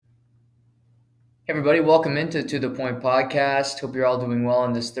Hey everybody, welcome into To The Point podcast. Hope you're all doing well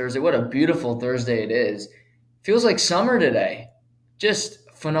on this Thursday. What a beautiful Thursday it is. Feels like summer today. Just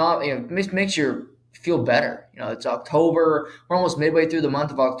phenomenal. Makes you feel better. It's October. We're almost midway through the month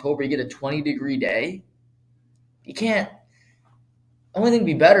of October. You get a 20-degree day. You can't. Only thing would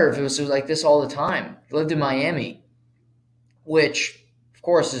be better if it was like this all the time. I lived in Miami, which of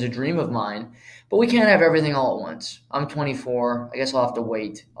course is a dream of mine. But we can't have everything all at once. I'm 24. I guess I'll have to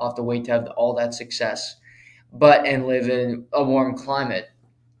wait. I'll have to wait to have all that success and live in a warm climate.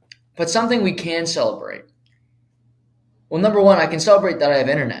 But something we can celebrate. Well, number one, I can celebrate that I have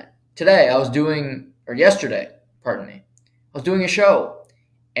internet. Yesterday, pardon me, I was doing a show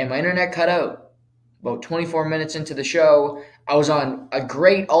and my internet cut out. About 24 minutes into the show, I was on a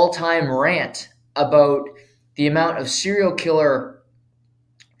great all-time rant about the amount of serial killer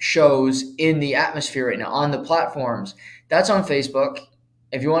shows in the atmosphere right now on the platforms. That's on Facebook.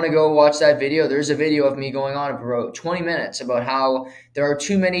 If you want to go watch that video, there's a video of me going on for about 20 minutes about how there are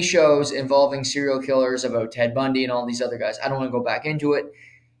too many shows involving serial killers, about Ted Bundy and all these other guys. I don't want to go back into it.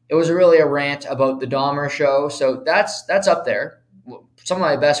 It was really a rant about the Dahmer show. So that's up there. Some of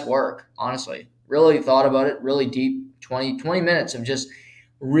my best work, honestly. Really thought about it, really deep. 20 minutes of just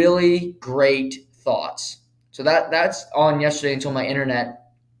really great thoughts. So that's on yesterday until my internet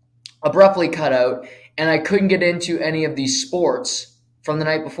abruptly cut out and I couldn't get into any of these sports from the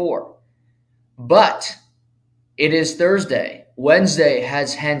night before. But it is Thursday. Wednesday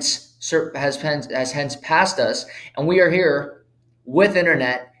has hence passed us, and we are here with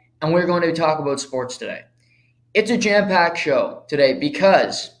internet, and we're going to talk about sports today. It's a jam-packed show today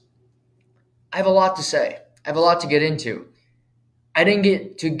because I have a lot to say. I have a lot to get into. I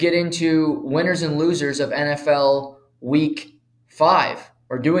didn't get into winners and losers of NFL Week 5.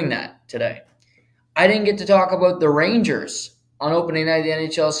 We're doing that today. I didn't get to talk about the Rangers on opening night of the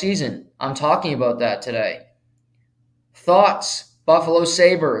NHL season. I'm talking about that today. Thoughts, Buffalo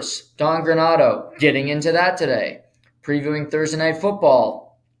Sabres, Don Granato, getting into that today. Previewing Thursday Night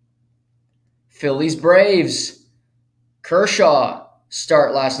Football. Phillies Braves, Kershaw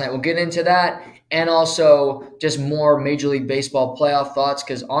start last night. We'll get into that. And also just more Major League Baseball playoff thoughts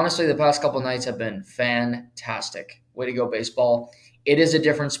because honestly the past couple nights have been fantastic. Way to go, baseball. It is a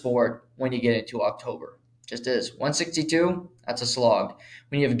different sport when you get into October. Just is. 162, that's a slog.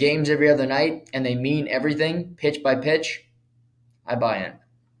 When you have games every other night and they mean everything, pitch by pitch, I buy in.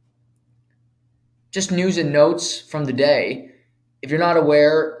 Just news and notes from the day. If you're not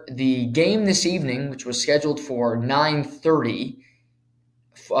aware, the game this evening, which was scheduled for 9:30,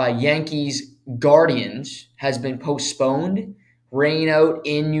 Yankees Guardians, has been postponed. Rain out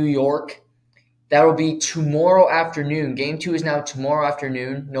in New York. That will be tomorrow afternoon. Game 2 is now tomorrow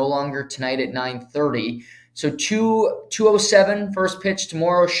afternoon, no longer tonight at 9:30. So 2:07 first pitch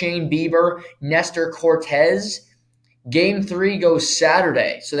tomorrow, Shane Bieber, Nestor Cortez. Game 3 goes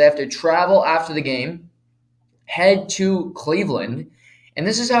Saturday. So they have to travel after the game, head to Cleveland. And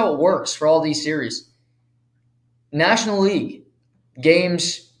this is how it works for all these series. National League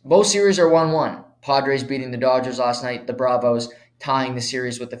games, both series are 1-1. Padres beating the Dodgers last night, the Bravos tying the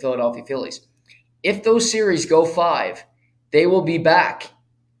series with the Philadelphia Phillies. If those series go 5, they will be back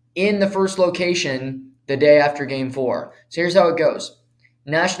in the first location the day after Game 4. So here's how it goes.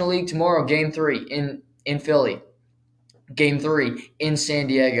 National League tomorrow, Game 3 in Philly. Game 3 in San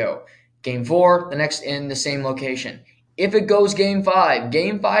Diego. Game 4, the next in the same location. If it goes Game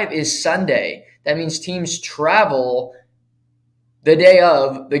 5 is Sunday. That means teams travel the day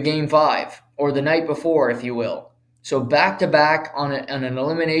of the Game 5, or the night before, if you will. So back-to-back on an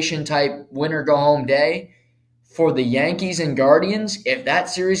elimination-type winner-go-home day for the Yankees and Guardians. If that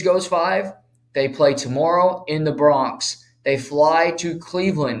series goes 5, they play tomorrow in the Bronx. They fly to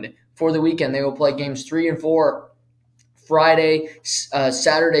Cleveland for the weekend. They will play games 3 and 4 Friday,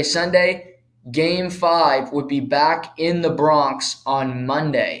 Saturday, Sunday. Game 5 would be back in the Bronx on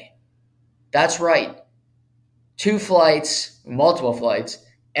Monday. That's right. 2 flights, multiple flights,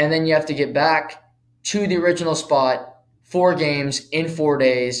 and then you have to get back to the original spot, 4 games in 4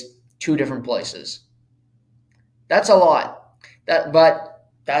 days, 2 different places. That's a lot. But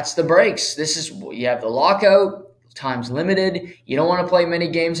that's the breaks. You have the lockout, time's limited. You don't want to play many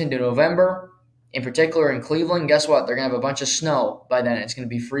games into November, in particular in Cleveland. Guess what? They're going to have a bunch of snow by then. It's going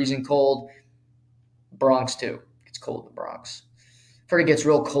to be freezing cold. Bronx too. It's cold in the Bronx. I've heard it gets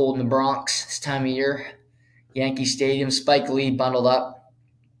real cold in the Bronx this time of year. Yankee Stadium, Spike Lee bundled up.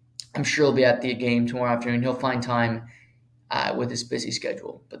 I'm sure he'll be at the game tomorrow afternoon. He'll find time with his busy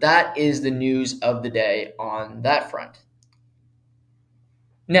schedule. But that is the news of the day on that front.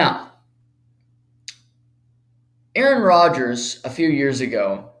 Now, Aaron Rodgers, a few years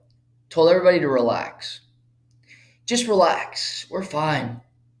ago, told everybody to relax. Just relax. We're fine.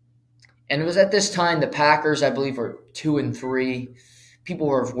 And it was at this time the Packers, I believe, were 2-3. People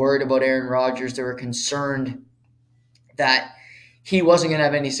were worried about Aaron Rodgers. They were concerned that he wasn't going to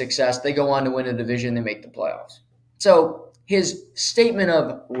have any success. They go on to win a division. They make the playoffs. So his statement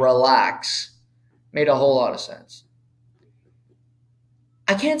of relax made a whole lot of sense.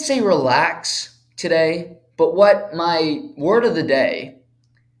 I can't say relax today, but what my word of the day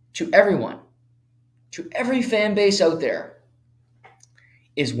to everyone, to every fan base out there,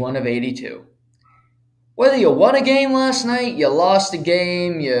 is one of 82. Whether you won a game last night, you lost a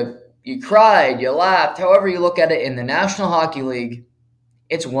game, you cried, you laughed, however you look at it in the National Hockey League,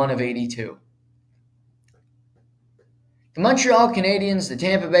 it's one of 82. The Montreal Canadiens, the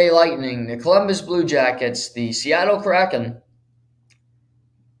Tampa Bay Lightning, the Columbus Blue Jackets, the Seattle Kraken,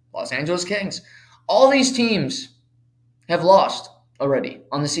 Los Angeles Kings, all these teams have lost already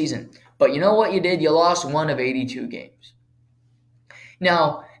on the season. But you know what you did? You lost one of 82 games.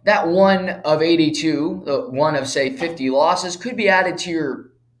 Now, that one of 82, the one of, say, 50 losses, could be added to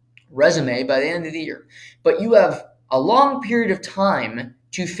your resume by the end of the year. But you have a long period of time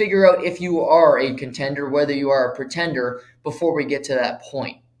to figure out if you are a contender, whether you are a pretender, before we get to that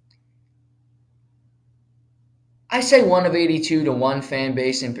point. I say one of 82 to one fan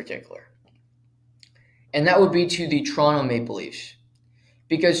base in particular. And that would be to the Toronto Maple Leafs.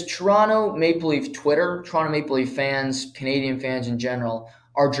 Because Toronto Maple Leaf Twitter, Toronto Maple Leaf fans, Canadian fans in general,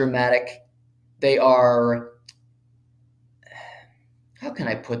 are dramatic. They are, how can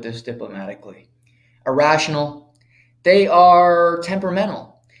I put this diplomatically? Irrational. They are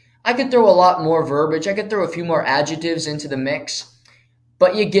temperamental. I could throw a lot more verbiage. I could throw a few more adjectives into the mix.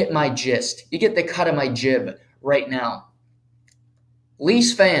 But you get my gist. You get the cut of my jib right now.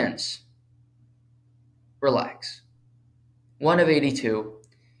 Leafs fans, relax. One of 82.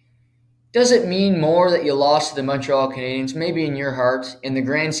 Does it mean more that you lost to the Montreal Canadiens? Maybe in your heart. In the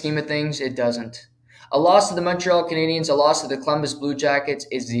grand scheme of things, it doesn't. A loss to the Montreal Canadiens, a loss to the Columbus Blue Jackets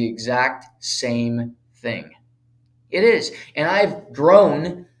is the exact same thing. It is. And I've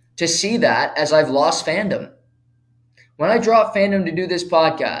grown to see that as I've lost fandom. When I dropped fandom to do this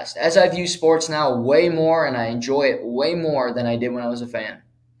podcast, as I view sports now way more and I enjoy it way more than I did when I was a fan.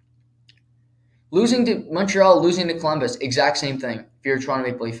 Losing to Montreal, losing to Columbus, exact same thing if you're a Toronto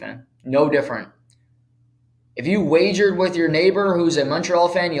Maple Leaf fan. No different. If you wagered with your neighbor who's a Montreal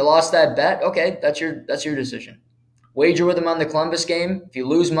fan, you lost that bet, okay, that's your decision. Wager with him on the Columbus game. If you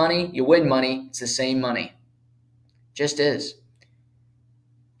lose money, you win money. It's the same money. Just is.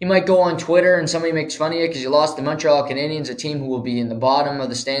 You might go on Twitter and somebody makes fun of you because you lost the Montreal Canadiens, a team who will be in the bottom of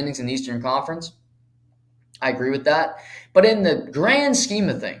the standings in the Eastern Conference. I agree with that. But in the grand scheme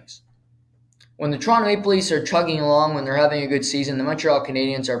of things, when the Toronto Maple Leafs are chugging along, when they're having a good season, the Montreal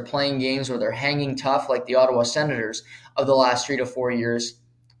Canadiens are playing games where they're hanging tough like the Ottawa Senators of the last 3 to 4 years,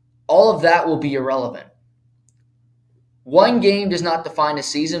 all of that will be irrelevant. One game does not define a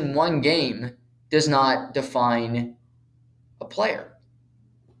season. One game does not define a player.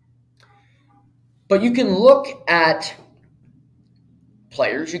 But you can look at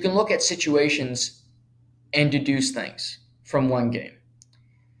players, you can look at situations and deduce things from one game.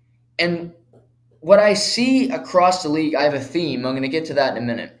 And what I see across the league, I have a theme. I'm going to get to that in a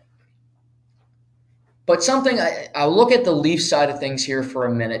minute. But something, I'll look at the Leafs side of things here for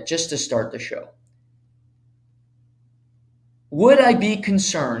a minute just to start the show. Would I be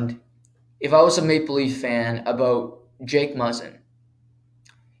concerned if I was a Maple Leaf fan about Jake Muzzin?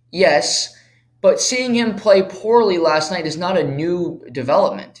 Yes, but seeing him play poorly last night is not a new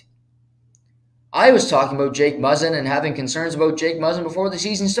development. I was talking about Jake Muzzin and having concerns about Jake Muzzin before the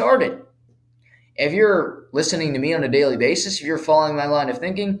season started. If you're listening to me on a daily basis, if you're following my line of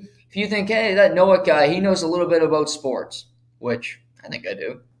thinking, if you think, hey, that Noah guy, he knows a little bit about sports, which I think I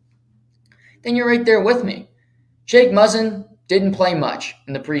do, then you're right there with me. Jake Muzzin didn't play much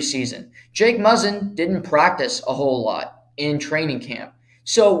in the preseason. Jake Muzzin didn't practice a whole lot in training camp.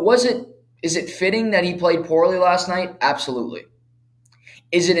 So is it fitting that he played poorly last night? Absolutely.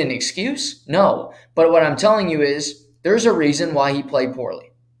 Is it an excuse? No. But what I'm telling you is there's a reason why he played poorly.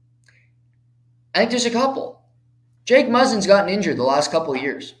 I think there's a couple. Jake Muzzin's gotten injured the last couple of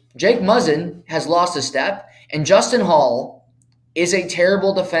years. Jake Muzzin has lost a step, and Justin Hall is a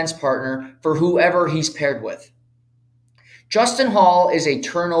terrible defense partner for whoever he's paired with. Justin Hall is a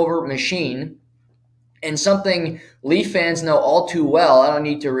turnover machine, and something Leaf fans know all too well. I don't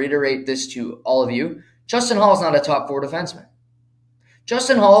need to reiterate this to all of you. Justin Hall is not a top 4 defenseman.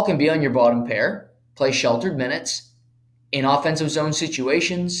 Justin Hall can be on your bottom pair, play sheltered minutes, in offensive zone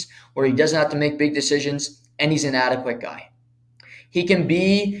situations where he doesn't have to make big decisions, and he's an adequate guy. He can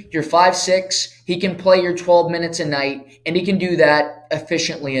be your 5-6. He can play your 12 minutes a night, and he can do that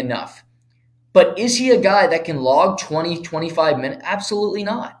efficiently enough. But is he a guy that can log 20, 25 minutes? Absolutely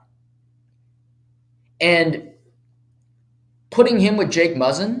not. And putting him with Jake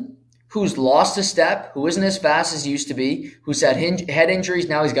Muzzin, who's lost a step, who isn't as fast as he used to be, who's had head injuries,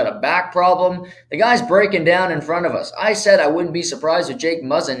 now he's got a back problem. The guy's breaking down in front of us. I said I wouldn't be surprised if Jake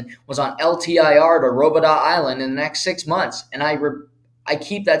Muzzin was on LTIR to Robidas Island in the next 6 months, and I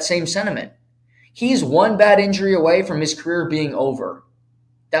keep that same sentiment. He's one bad injury away from his career being over.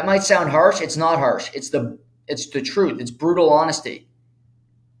 That might sound harsh. It's not harsh. It's the truth. It's brutal honesty.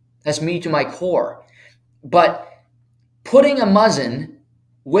 That's me to my core. But putting a Muzzin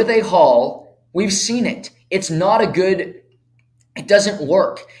with a Hall, we've seen it. It doesn't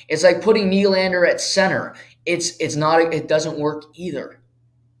work. It's like putting Nylander at center. It doesn't work either.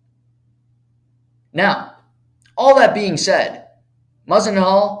 Now, all that being said, Muzzin and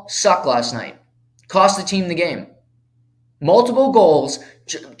Hall sucked last night. Cost the team the game. Multiple goals.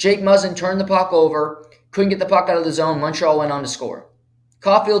 Jake Muzzin turned the puck over, couldn't get the puck out of the zone. Montreal went on to score.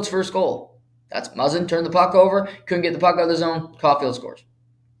 Caulfield's first goal. That's Muzzin turned the puck over, couldn't get the puck out of the zone. Caulfield scores.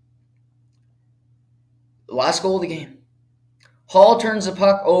 The last goal of the game. Hall turns the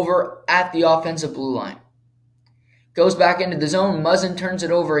puck over at the offensive blue line. Goes back into the zone. Muzzin turns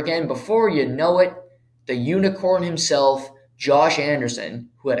it over again. Before you know it, the unicorn himself, Josh Anderson,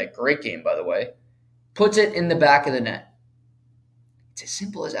 who had a great game, by the way, puts it in the back of the net. It's as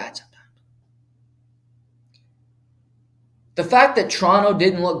simple as that sometimes. The fact that Toronto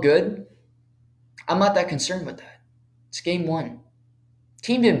didn't look good, I'm not that concerned with that. It's game 1.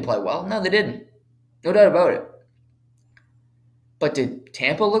 Team didn't play well. No, they didn't. No doubt about it. But did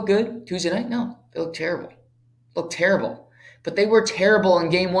Tampa look good Tuesday night? No, they looked terrible. But they were terrible in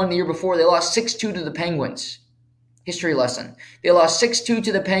game 1 the year before. They lost 6-2 to the Penguins. History lesson. They lost 6-2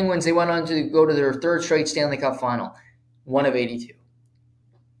 to the Penguins. They went on to go to their 3rd straight Stanley Cup final. 1 of 82.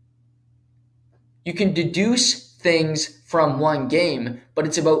 You can deduce things from one game, but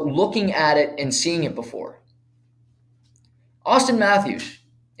it's about looking at it and seeing it before. Austin Matthews.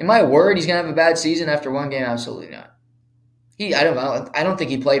 Am I worried he's going to have a bad season after one game? Absolutely not. I don't think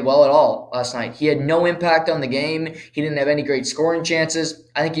he played well at all last night. He had no impact on the game. He didn't have any great scoring chances.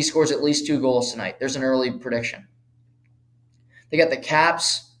 I think he scores at least 2 goals tonight. There's an early prediction. They got the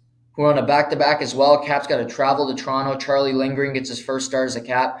Caps, who are on a back-to-back as well. Caps got to travel to Toronto. Charlie Lindgren gets his first start as a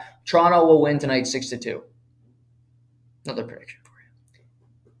Cap. Toronto will win tonight 6-2. Another prediction for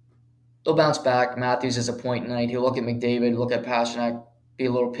you. They'll bounce back. Matthews is a point tonight. He'll look at McDavid, look at Pastrnak, be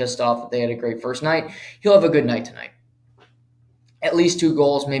a little pissed off that they had a great first night. He'll have a good night tonight. At least 2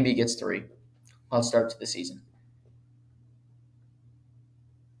 goals. Maybe he gets 3. I'll start to the season.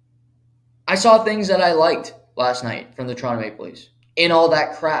 I saw things that I liked last night from the Toronto Maple Leafs in all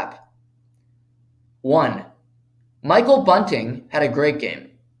that crap. 1, Michael Bunting had a great game.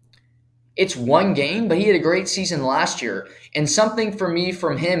 It's one game, but he had a great season last year. And something for me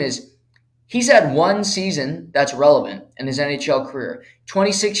from him is he's had one season that's relevant in his NHL career.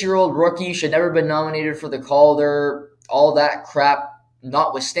 26-year-old rookie, should never have been nominated for the Calder, all that crap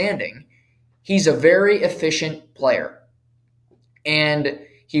notwithstanding. He's a very efficient player. And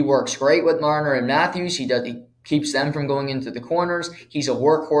he works great with Marner and Matthews. He keeps them from going into the corners. He's a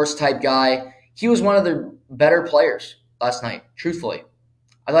workhorse type guy. He was one of the better players last night, truthfully.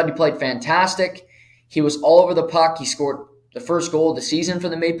 I thought he played fantastic. He was all over the puck. He scored the first goal of the season for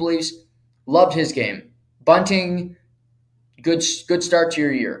the Maple Leafs. Loved his game. Bunting, good start to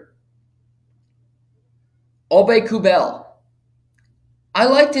your year. Aube-Kubel. I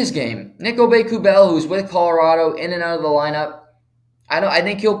liked his game. Nick Aube-Kubel, who's with Colorado, in and out of the lineup. I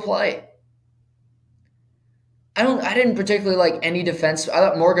think he'll play. I didn't particularly like any defense. I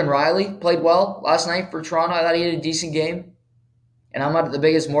thought Morgan Rielly played well last night for Toronto. I thought he had a decent game. And I'm not the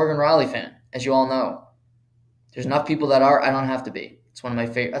biggest Morgan Rielly fan, as you all know. There's enough people that are. I don't have to be. That's one of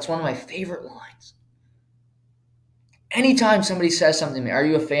my favorite lines. Anytime somebody says something to me, are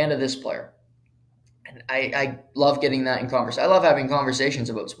you a fan of this player? And I love getting that in conversation. I love having conversations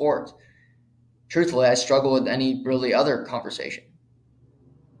about sports. Truthfully, I struggle with any really other conversation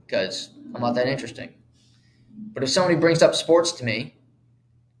because I'm not that interesting. But if somebody brings up sports to me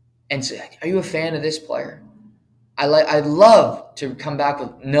and say, are you a fan of this player? I'd love to come back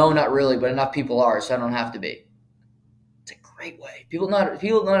with, no, not really, but enough people are, so I don't have to be. It's a great way. People know how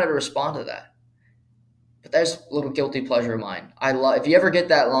to respond to that. But that's a little guilty pleasure of mine. If you ever get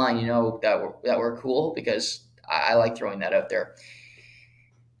that line, you know that we're cool because I like throwing that out there.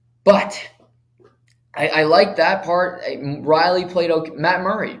 But I like that part. Rielly played okay. Matt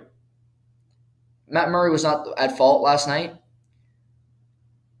Murray was not at fault last night.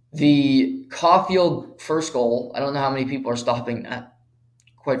 The Caulfield first goal, I don't know how many people are stopping that,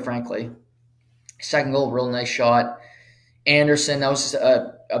 quite frankly. Second goal, real nice shot. Anderson, that was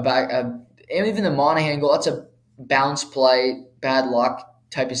and even the Monahan goal, that's a bounce play, bad luck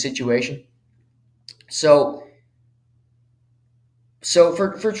type of situation. So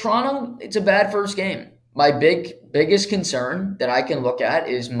for Toronto, it's a bad first game. My biggest concern that I can look at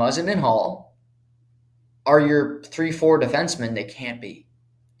is Muzzin and Hall are your 3-4 defensemen. They can't be.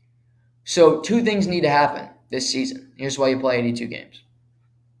 So two things need to happen this season. Here's why you play 82 games.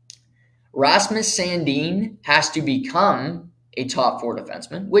 Rasmus Sandin has to become a top 4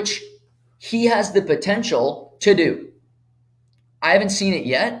 defenseman, which he has the potential to do. I haven't seen it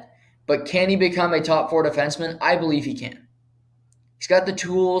yet, but can he become a top 4 defenseman? I believe he can. He's got the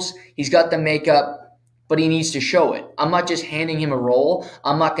tools, he's got the makeup, but he needs to show it. I'm not just handing him a role.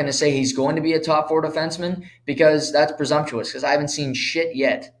 I'm not going to say he's going to be a top 4 defenseman because that's presumptuous because I haven't seen shit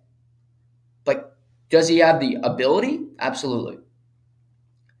yet. But does he have the ability? Absolutely.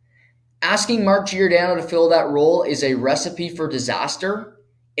 Asking Mark Giordano to fill that role is a recipe for disaster.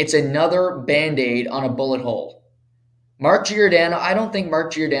 It's another Band-Aid on a bullet hole. Mark Giordano, I don't think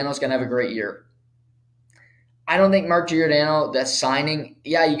Mark Giordano is going to have a great year. I don't think Mark Giordano, that signing,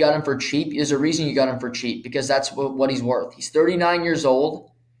 yeah, you got him for cheap. There's a reason you got him for cheap because that's what he's worth. He's 39 years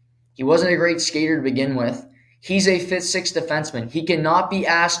old. He wasn't a great skater to begin with. He's a 5th, 6th defenseman. He cannot be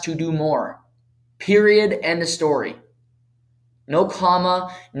asked to do more. Period. End of story. No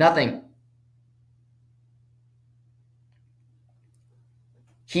comma, nothing.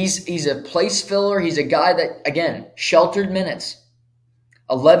 He's a place filler. He's a guy that, again, sheltered minutes.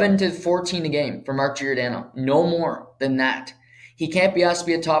 11 to 14 a game for Mark Giordano. No more than that. He can't be asked to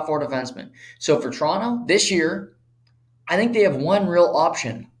be a top 4 defenseman. So for Toronto, this year, I think they have one real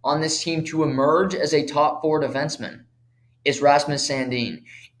option on this team to emerge as a top 4 defenseman. It's Rasmus Sandin.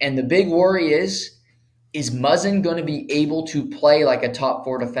 And the big worry is Muzzin going to be able to play like a top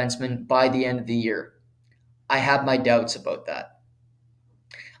 4 defenseman by the end of the year? I have my doubts about that.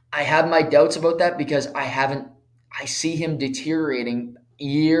 I have my doubts about that because I see him deteriorating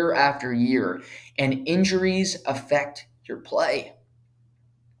year after year, and injuries affect your play.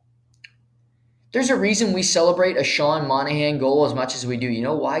 There's a reason we celebrate a Sean Monahan goal as much as we do. You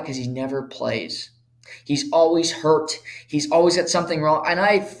know why? Because he never plays. He's always hurt. He's always got something wrong. And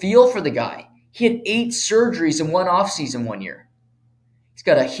I feel for the guy. He had 8 surgeries in one offseason one year. He's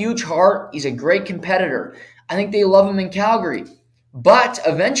got a huge heart. He's a great competitor. I think they love him in Calgary. But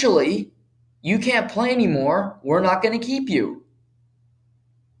eventually, you can't play anymore. We're not going to keep you.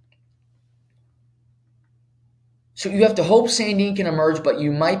 So you have to hope Sandin can emerge, but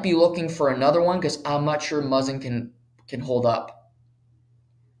you might be looking for another one because I'm not sure Muzzin can hold up.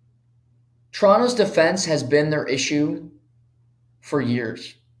 Toronto's defense has been their issue for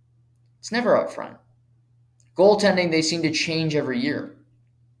years. It's never up front. Goaltending, they seem to change every year.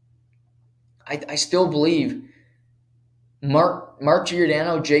 I still believe Mark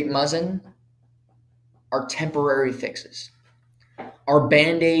Giordano, Jake Muzzin are temporary fixes, are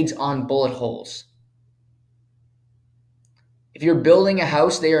Band-Aids on bullet holes. If you're building a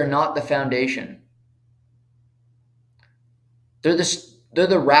house, they are not the foundation. They're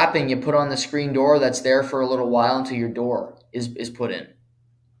the wrapping you put on the screen door that's there for a little while until your door is put in.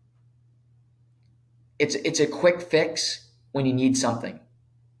 It's a quick fix when you need something.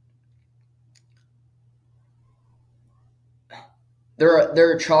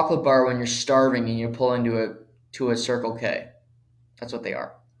 They're a chocolate bar when you're starving and you pull into a Circle K. That's what they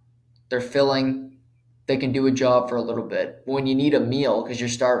are. They're filling. They can do a job for a little bit. When you need a meal because you're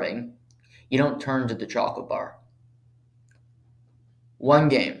starving, you don't turn to the chocolate bar. One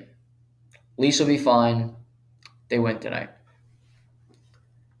game. Leafs will be fine. They win tonight.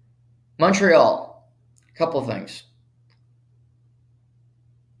 Montreal. A couple of things.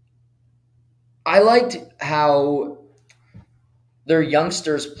 I liked how their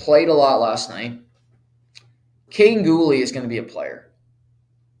youngsters played a lot last night. Caden Gooley is going to be a player.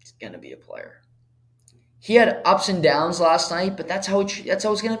 He's going to be a player. He had ups and downs last night, but that's how it's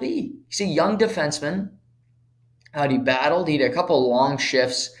going to be. He's a young defenseman. He battled. He had a couple of long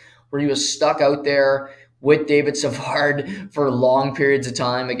shifts where he was stuck out there with David Savard for long periods of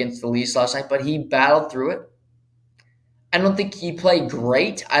time against the Leafs last night, but he battled through it. I don't think he played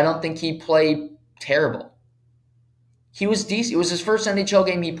great. I don't think he played terrible. He was decent. It was his first NHL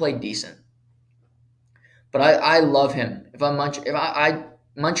game. He played decent. But I love him. If I'm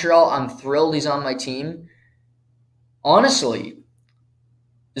Montreal, I'm thrilled he's on my team. Honestly,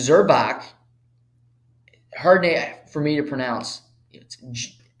 Zerback, hard name for me to pronounce. It's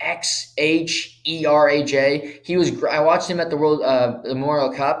Xheraj. I watched him at the World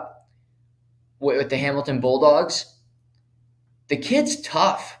Memorial Cup with the Hamilton Bulldogs. The kid's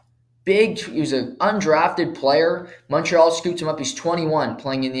tough. Big. He was an undrafted player. Montreal scoops him up. He's 21,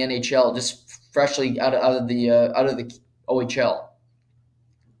 playing in the NHL, just freshly out of the OHL.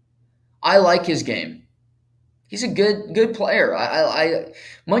 I like his game. He's a good player.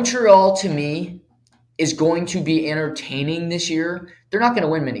 Montreal, to me, is going to be entertaining this year. They're not going to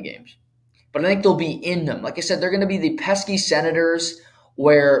win many games, but I think they'll be in them. Like I said, they're going to be the pesky Senators,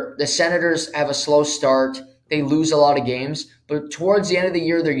 where the Senators have a slow start. They lose a lot of games, but towards the end of the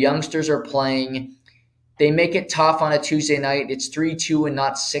year, their youngsters are playing. They make it tough on a Tuesday night. It's 3-2 and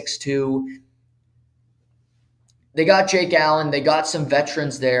not 6-2. They got Jake Allen. They got some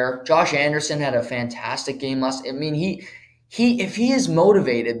veterans there. Josh Anderson had a fantastic game last. I mean, if he is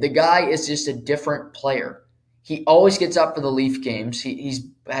motivated, the guy is just a different player. He always gets up for the Leaf games. He's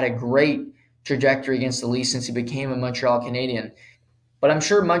had a great trajectory against the Leafs since he became a Montreal Canadian. But I'm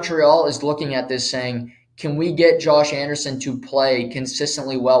sure Montreal is looking at this saying, can we get Josh Anderson to play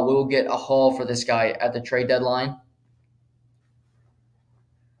consistently well? We'll get a haul for this guy at the trade deadline.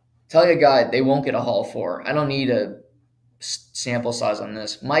 Tell you a guy they won't get a haul for. I don't need a sample size on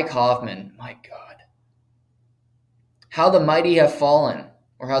this. Mike Hoffman, my God. How the mighty have fallen,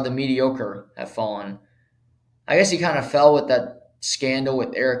 or how the mediocre have fallen. I guess he kind of fell with that scandal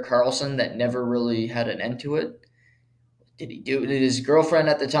with Erik Karlsson that never really had an end to it. Did his girlfriend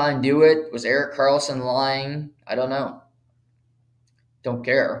at the time do it? Was Erik Karlsson lying? I don't know. Don't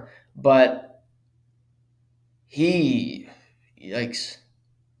care. But yikes.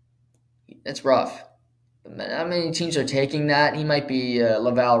 It's rough. How many teams are taking that? He might be a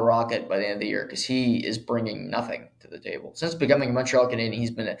Laval Rocket by the end of the year because he is bringing nothing to the table. Since becoming a Montreal Canadian, he's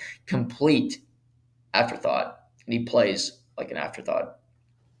been a complete afterthought, and he plays like an afterthought.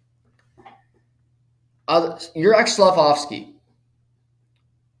 Jurek Slafkovsky.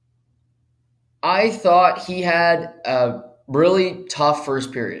 I thought he had a really tough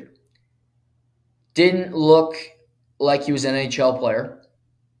first period. Didn't look like he was an NHL player.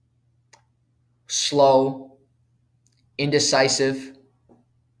 Slow, indecisive,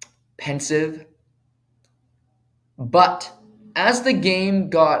 pensive. But as the game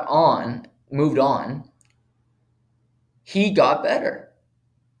moved on, he got better.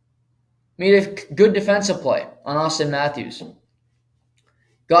 Made a good defensive play on Austin Matthews.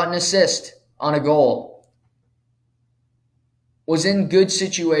 Got an assist on a goal. Was in good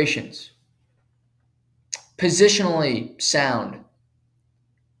situations. Positionally sound.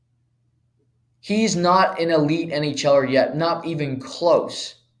 He's not an elite NHLer yet, not even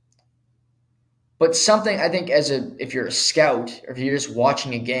close. But something I think if you're a scout or if you're just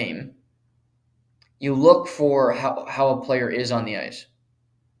watching a game, you look for how a player is on the ice.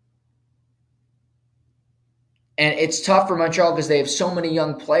 And it's tough for Montreal because they have so many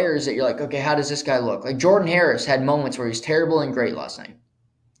young players that you're like, okay, how does this guy look? Like Jordan Harris had moments where he's terrible and great last night.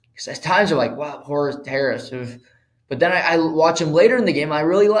 Because at times you're like, wow, poor Harris. But then I watch him later in the game, I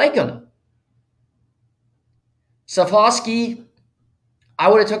really like him. Slafkovsky, I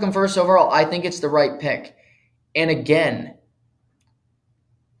would have took him first overall. I think it's the right pick. And again,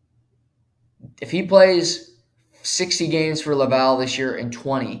 if he plays 60 games for Laval this year and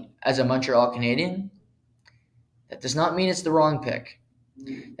 20 as a Montreal Canadian, that does not mean it's the wrong pick.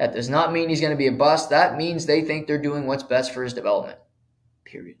 That does not mean he's going to be a bust. That means they think they're doing what's best for his development.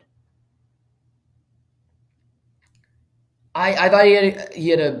 Period. I thought he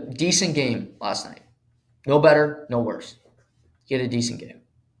had a decent game last night. No better, no worse. He had a decent game.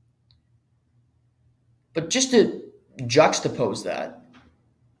 But just to juxtapose that,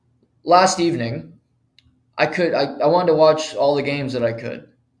 last evening, I wanted to watch all the games that I could.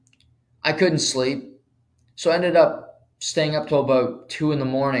 I couldn't sleep, so I ended up staying up till about 2 in the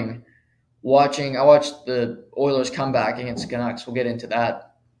morning watching. I watched the Oilers come back against the Canucks. We'll get into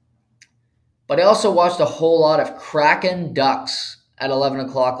that. But I also watched a whole lot of Kraken Ducks at 11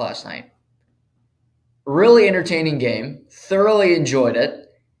 o'clock last night. Really entertaining game. Thoroughly enjoyed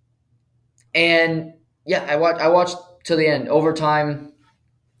it. And yeah, I watched to the end. Overtime,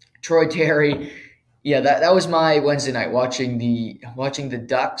 Troy Terry. Yeah, that was my Wednesday night, watching the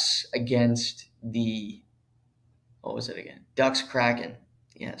Ducks against the, what was it again? Ducks Kraken.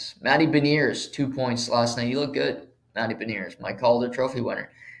 Yes. Matty Beniers, 2 points last night. He looked good. Matty Beniers, my Calder Trophy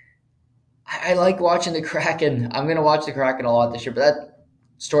winner. I like watching the Kraken. I'm going to watch the Kraken a lot this year, but that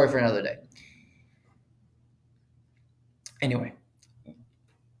story for another day. Anyway,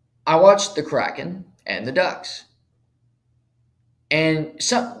 I watched the Kraken and the Ducks. And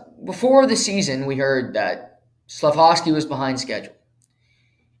before the season, we heard that Slafkovsky was behind schedule.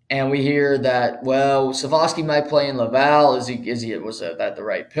 And we hear that, well, Savosky might play in Laval. Was that the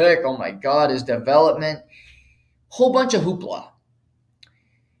right pick? Oh my God, his development. Whole bunch of hoopla.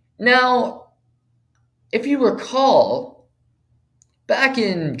 Now, if you recall, back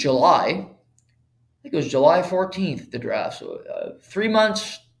in July, I think it was July 14th, the draft, so 3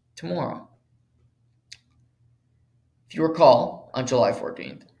 months tomorrow. If you recall, on July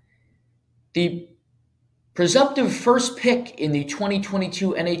 14th, the presumptive first pick in the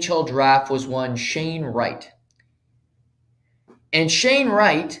 2022 NHL draft was one Shane Wright. And Shane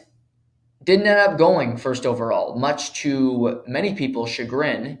Wright didn't end up going first overall, much to many people's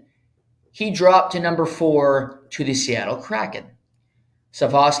chagrin. He dropped to number 4 to the Seattle Kraken.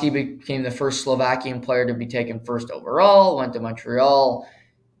 Savosky became the first Slovakian player to be taken first overall, went to Montreal.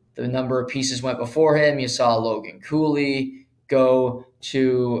 The number of pieces went before him. You saw Logan Cooley drop.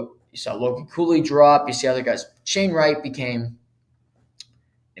 You see other guys. Shane Wright became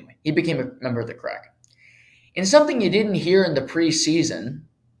a member of the Kraken. And something you didn't hear in the preseason,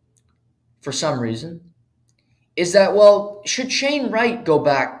 for some reason, is that, well, should Shane Wright go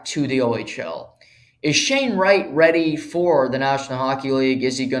back to the OHL? Is Shane Wright ready for the National Hockey League?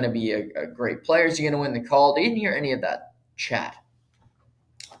 Is he going to be a great player? Is he going to win the call? They didn't hear any of that chat.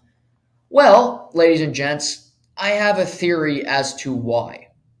 Well, ladies and gents, I have a theory as to why.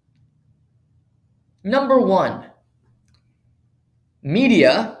 Number 1,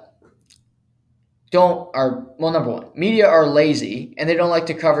 media are lazy and they don't like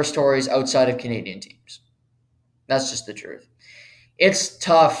to cover stories outside of Canadian teams. That's just the truth. It's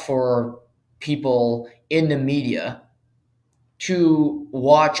tough for people in the media to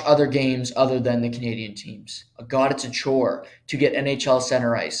watch other games other than the Canadian teams. God, it's a chore to get NHL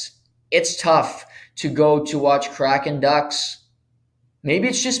center ice. It's tough to go to watch Kraken Ducks. Maybe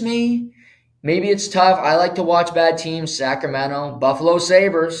it's just me. Maybe it's tough. I like to watch bad teams. Sacramento, Buffalo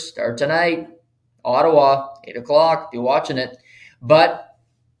Sabres start tonight. Ottawa, 8 o'clock. Be watching it. But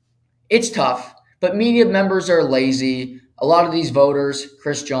it's tough. But media members are lazy. A lot of these voters,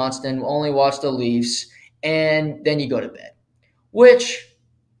 Chris Johnston, only watch the Leafs. And then you go to bed. Which,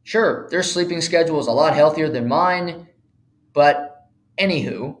 sure, their sleeping schedule is a lot healthier than mine. But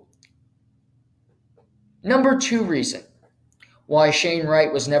anywho, number 2 reason why Shane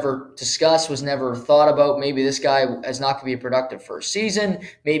Wright was never discussed, was never thought about. Maybe this guy is not going to be a productive first season.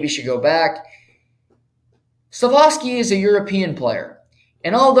 Maybe he should go back. Savosky is a European player.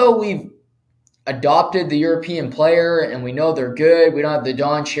 And although we've adopted the European player and we know they're good, we don't have the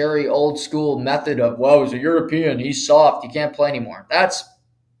Don Cherry old school method of, well, he's a European, he's soft, he can't play anymore. That's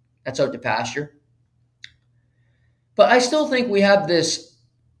out to pasture. But I still think we have this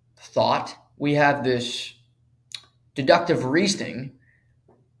thought, we have this deductive reasoning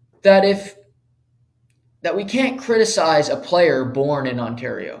that we can't criticize a player born in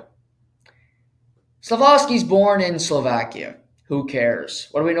Ontario. Savosky's born in Slovakia. Who cares?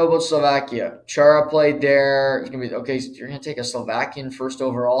 What do we know about Slovakia? Chara played there. It's gonna be okay. So you're gonna take a Slovakian first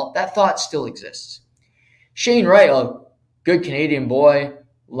overall. That thought still exists. Shane Wright, a good Canadian boy,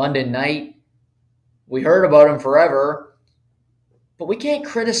 London Knight. We heard about him forever, but we can't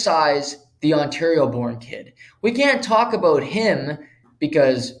criticize the Ontario-born kid. We can't talk about him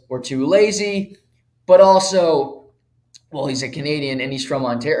because we're too lazy, but also, well, he's a Canadian and he's from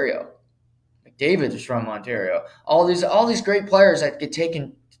Ontario. McDavid is from Ontario. All these great players that get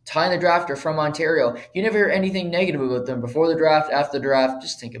taken high in the draft are from Ontario. You never hear anything negative about them before the draft, after the draft.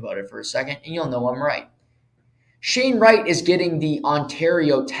 Just think about it for a second and you'll know I'm right. Shane Wright is getting the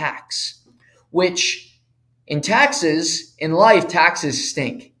Ontario tax, which in taxes, in life, taxes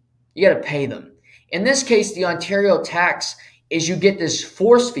stink. You got to pay them. In this case, the Ontario tax is you get this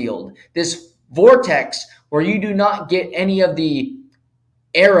force field, this vortex where you do not get any of the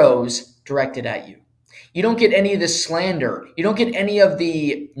arrows directed at you. You don't get any of the slander. You don't get any of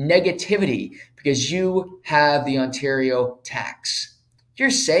the negativity because you have the Ontario tax. You're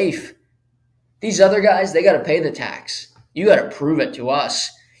safe. These other guys, they got to pay the tax. You got to prove it to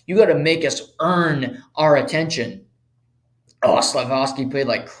us. You got to make us earn our attention. Oh, Savosky played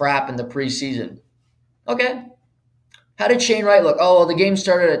like crap in the preseason. Okay. How did Shane Wright look? Oh, well, the game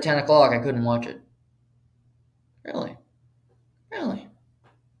started at 10 o'clock. I couldn't watch it. Really?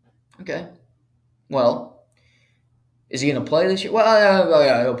 Okay. Well, is he going to play this year? Well,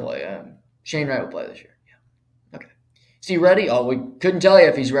 yeah, he'll play. Shane Wright will play this year. Yeah. Okay. Is he ready? Oh, we couldn't tell you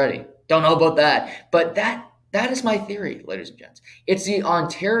if he's ready. Don't know about that. But that is my theory, ladies and gents. It's the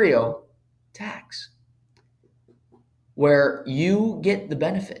Ontario tax where you get the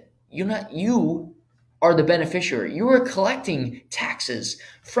benefit. You are the beneficiary. You are collecting taxes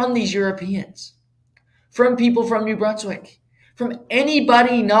from these Europeans, from people from New Brunswick, from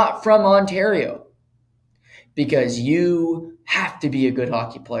anybody not from Ontario, because you have to be a good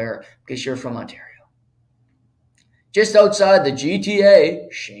hockey player because you're from Ontario. Just outside the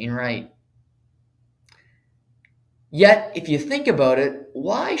GTA, Shane Wright. Yet, if you think about it,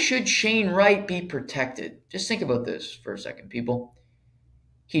 why should Shane Wright be protected? Just think about this for a second, people.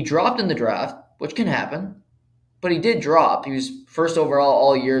 He dropped in the draft, which can happen, but he did drop. He was first overall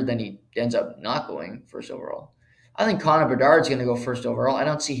all year, then he ends up not going first overall. I think Connor Bedard's going to go first overall. I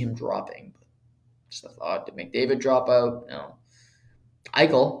don't see him dropping. Just a thought. Did McDavid drop out? No.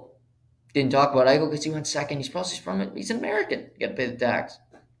 Eichel. Didn't talk about Eichel because he went second. He's an American. You got to pay the tax.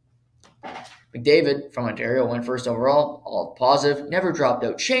 McDavid from Ontario went first overall, all positive, never dropped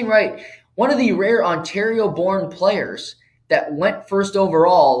out. Shane Wright, one of the rare Ontario-born players that went first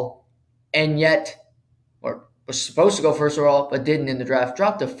overall and yet, or was supposed to go first overall but didn't in the draft,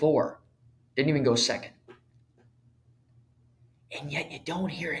 dropped to 4. Didn't even go second. And yet you don't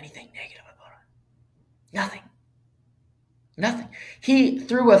hear anything negative about him. Nothing. He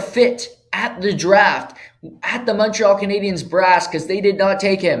threw a fit at the draft at the Montreal Canadiens brass because they did not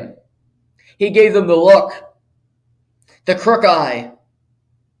take him. He gave them the look, the crook eye,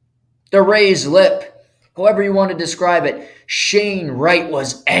 the raised lip, however you want to describe it. Shane Wright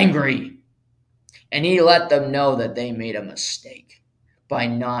was angry, and he let them know that they made a mistake by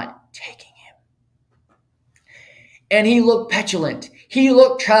not taking him. And he looked petulant. He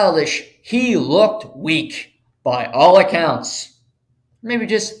looked childish. He looked weak by all accounts. Maybe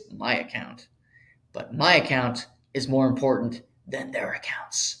just my account. But my account is more important than their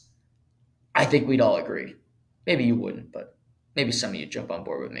accounts. I think we'd all agree. Maybe you wouldn't, but maybe some of you jump on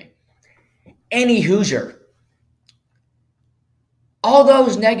board with me. Any Hoosier. All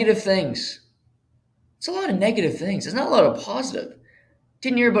those negative things. It's a lot of negative things. There's not a lot of positive.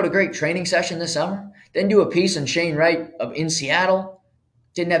 Didn't hear about a great training session this summer. Didn't do a piece on Shane Wright in Seattle.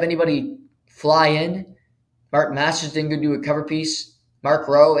 Didn't have anybody fly in. Mark Masters didn't go do a cover piece. Mark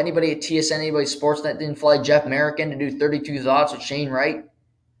Rowe, anybody at TSN, anybody at Sportsnet didn't fly Jeff Merrick in to do 32 Thoughts with Shane Wright.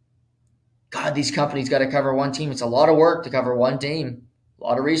 God, these companies got to cover one team. It's a lot of work to cover one team. A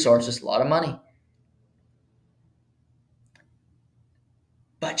lot of resources, a lot of money.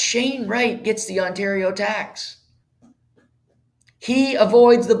 But Shane Wright gets the Ontario tax. He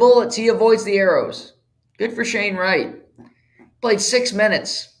avoids the bullets. He avoids the arrows. Good for Shane Wright. Played 6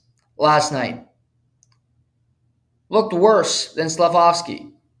 minutes last night. Looked worse than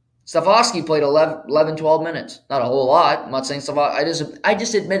Slafkovsky. Slafkovsky played 11, 12 minutes. Not a whole lot. I'm not saying Slafkovsky. I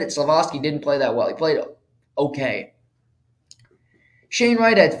just admit it. Slafkovsky didn't play that well. He played okay. Shane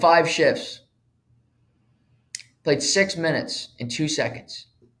Wright had 5 shifts. Played 6 minutes and 2 seconds.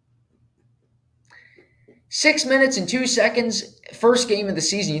 6 minutes and 2 seconds, first game of the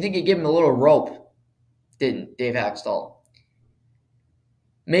season. You think you'd give him a little rope. Didn't, Dave Haxtell.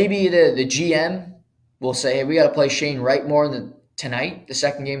 Maybe the GM will say, hey, we got to play Shane Wright more tonight, the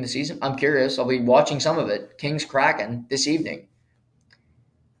second game of the season. I'm curious. I'll be watching some of it. Kings Kraken this evening.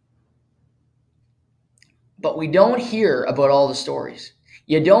 But we don't hear about all the stories.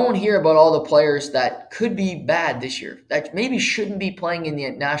 You don't hear about all the players that could be bad this year, that maybe shouldn't be playing in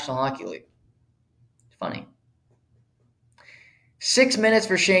the National Hockey League. It's funny. 6 minutes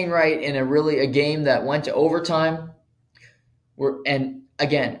for Shane Wright in a game that went to overtime. And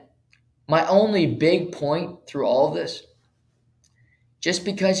again, my only big point through all of this, just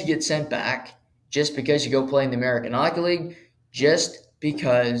because you get sent back, just because you go play in the American Hockey League, just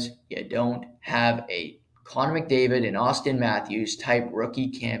because you don't have a Connor McDavid and Austin Matthews type rookie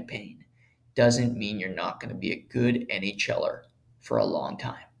campaign doesn't mean you're not going to be a good NHLer for a long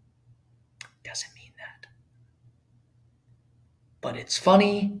time. Doesn't mean that. But it's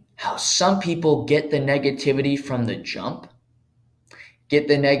funny how some people get the negativity from the jump, get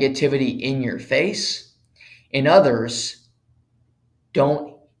the negativity in your face, and others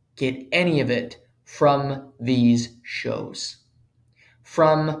don't get any of it from these shows,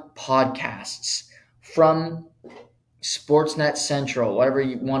 from podcasts, from Sportsnet Central, whatever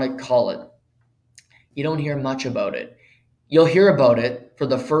you want to call it. You don't hear much about it. You'll hear about it for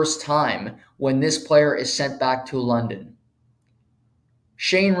the first time when this player is sent back to London.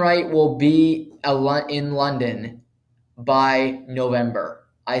 Shane Wright will be in London by November.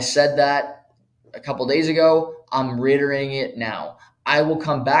 I said that a couple days ago. I'm reiterating it now. I will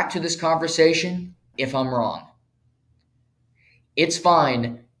come back to this conversation if I'm wrong. It's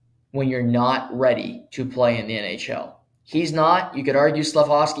fine when you're not ready to play in the NHL. He's not. You could argue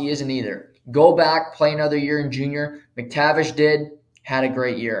Slafkovsky isn't either. Go back, play another year in junior. McTavish did, had a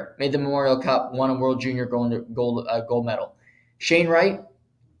great year. Made the Memorial Cup, won a World Junior gold medal. Shane Wright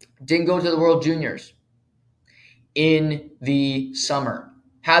didn't go to the World Juniors. in the summer.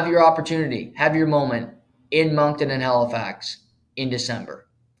 Have your opportunity, have your moment in Moncton and Halifax in December.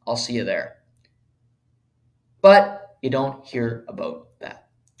 I'll see you there. But you don't hear about that.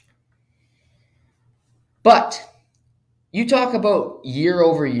 But you talk about year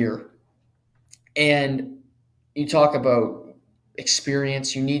over year, and you talk about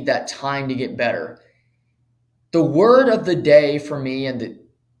experience. You need that time to get better. The word of the day for me, and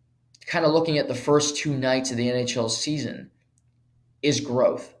kind of looking at the first 2 nights of the NHL season, is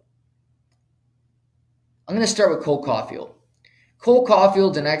growth. I'm going to start with Cole Caulfield. Cole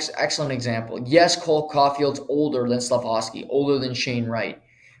Caulfield's an excellent example. Yes, Cole Caulfield's older than Slafkovsky, older than Shane Wright.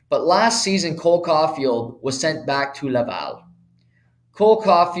 But last season, Cole Caulfield was sent back to Laval. Cole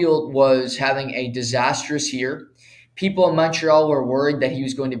Caulfield was having a disastrous year. People in Montreal were worried that he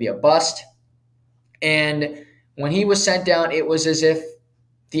was going to be a bust. And when he was sent down, it was as if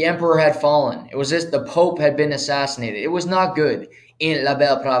the emperor had fallen. It was as if the Pope had been assassinated. It was not good in La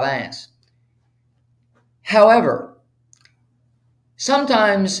Belle Province. However,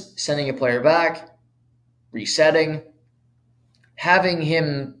 sometimes sending a player back, resetting, having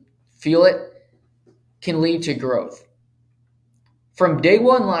him feel it can lead to growth. From day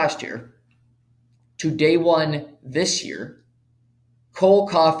one last year to day one this year, Cole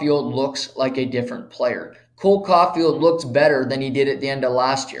Caulfield looks like a different player. Cole Caulfield looks better than he did at the end of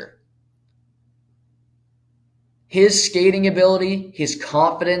last year. His skating ability, his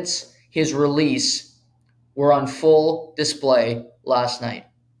confidence, his release were on full display last night.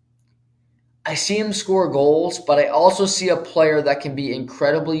 I see him score goals, but I also see a player that can be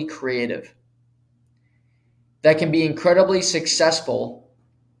incredibly creative, that can be incredibly successful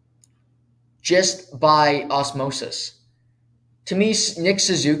just by osmosis. To me, Nick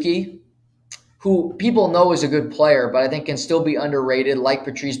Suzuki, who people know is a good player, but I think can still be underrated, like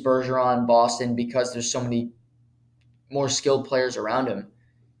Patrice Bergeron in Boston, because there's so many more skilled players around him.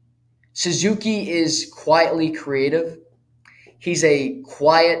 Suzuki is quietly creative. He's a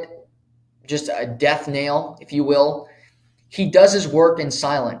quiet, just a death nail, if you will. He does his work in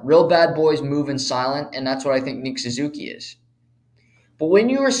silent. Real bad boys move in silent, and that's what I think Nick Suzuki is. But when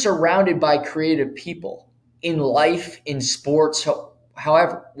you are surrounded by creative people in life, in sports,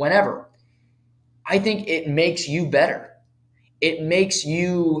 however, whenever, I think it makes you better. It makes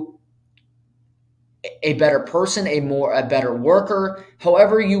you a better person, a better worker,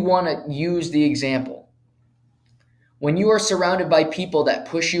 however you want to use the example. When you are surrounded by people that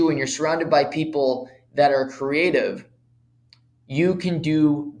push you and you're surrounded by people that are creative, you can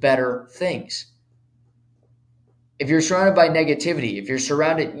do better things. If you're surrounded by negativity, if you're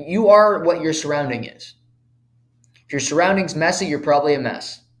surrounded, you are what your surrounding is. If your surrounding's messy, you're probably a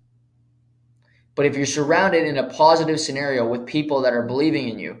mess. But if you're surrounded in a positive scenario with people that are believing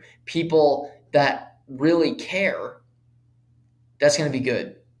in you, people that really care, that's going to be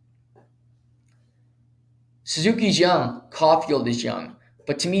good. Suzuki's young, Caulfield is young,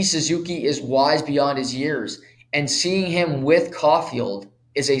 but to me, Suzuki is wise beyond his years, and seeing him with Caulfield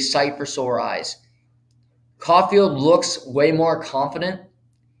is a sight for sore eyes. Caulfield looks way more confident.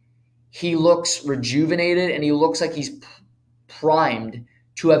 He looks rejuvenated, and he looks like he's primed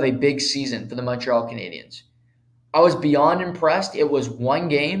to have a big season for the Montreal Canadiens. I was beyond impressed. It was one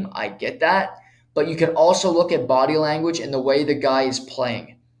game, I get that, but you can also look at body language and the way the guy is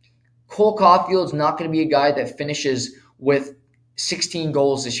playing. Cole Caulfield's not going to be a guy that finishes with 16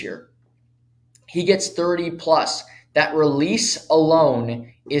 goals this year. He gets 30 plus. That release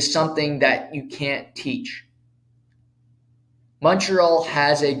alone is something that you can't teach. Montreal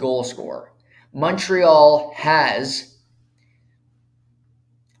has a goal scorer. Montreal has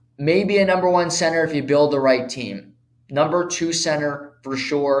maybe a number one center if you build the right team. Number two center for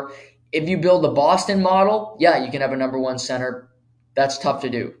sure. If you build the Boston model, yeah, you can have a number one center. That's tough to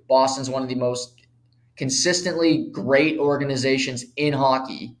do. Boston's one of the most consistently great organizations in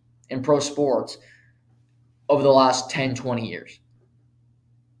hockey, in pro sports, over the last 10, 20 years.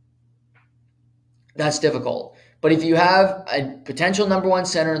 That's difficult. But if you have a potential number one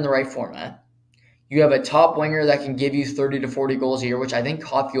center in the right format, you have a top winger that can give you 30 to 40 goals a year, which I think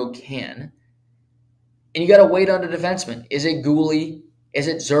Caulfield can, and you got to wait on the defenseman. Is it Guhle? Is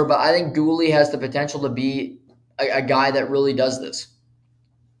it Zerba? I think Guhle has the potential to be a guy that really does this.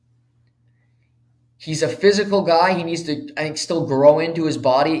 He's a physical guy. He needs to, I think, still grow into his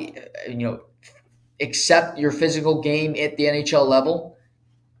body, accept your physical game at the NHL level.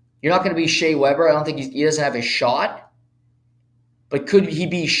 You're not going to be Shea Weber. I don't think he doesn't have a shot. But could he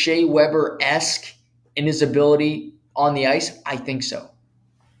be Shea Weber-esque in his ability on the ice? I think so.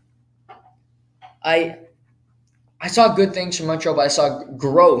 I saw good things from Montreal, but I saw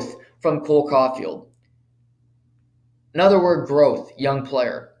growth from Cole Caulfield. Another word, growth, young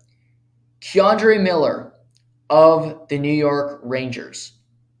player. K'Andre Miller of the New York Rangers.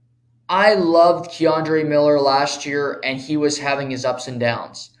 I loved K'Andre Miller last year, and he was having his ups and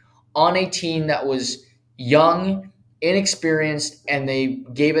downs on a team that was young, inexperienced, and they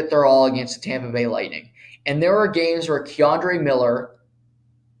gave it their all against the Tampa Bay Lightning. And there were games where K'Andre Miller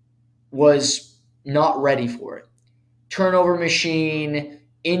was not ready for it. Turnover machine,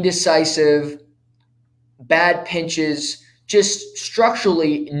 indecisive, bad pinches, just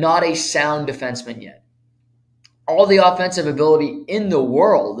structurally not a sound defenseman yet. All the offensive ability in the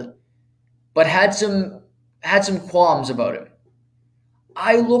world, but had some qualms about him.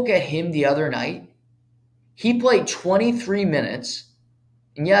 I look at him the other night. He played 23 minutes,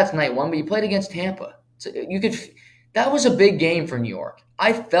 and yeah, it's night one, but he played against Tampa. So that was a big game for New York.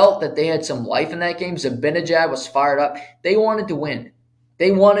 I felt that they had some life in that game. Zibanejad was fired up. They wanted to win.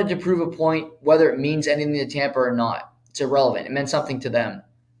 They wanted to prove a point, whether it means anything to Tampa or not. It's irrelevant. It meant something to them.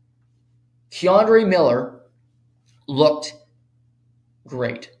 K'Andre Miller looked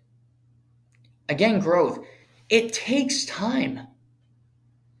great. Again, growth. It takes time.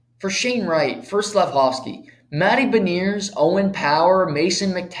 For Shane Wright, for Slafkovsky, Matty Beniers, Owen Power,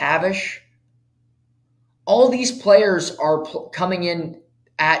 Mason McTavish, all these players are coming in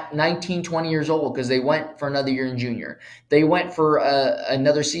at 19, 20 years old because they went for another year in junior. They went for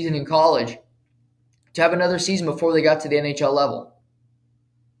another season in college to have another season before they got to the NHL level.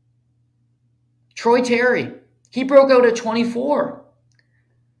 Troy Terry, he broke out at 24.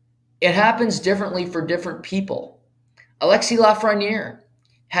 It happens differently for different people. Alexis Lafreniere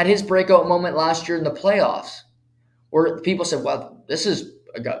had his breakout moment last year in the playoffs where people said, well, this is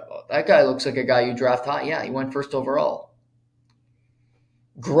a guy, that guy looks like a guy you draft high. Yeah, he went first overall.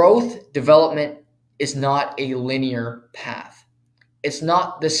 Growth, development is not a linear path. It's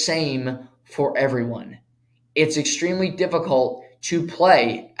not the same for everyone. It's extremely difficult to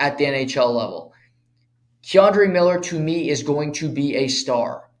play at the NHL level. K'Andre Miller, to me, is going to be a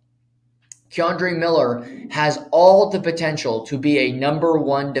star. K'Andre Miller has all the potential to be a number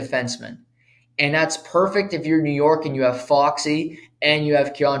one defenseman. And that's perfect if you're New York and you have Foxy and you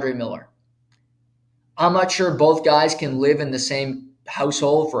have K'Andre Miller. I'm not sure both guys can live in the same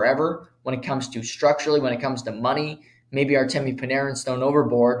household forever when it comes to structurally, when it comes to money. Maybe Artemi Panarin's thrown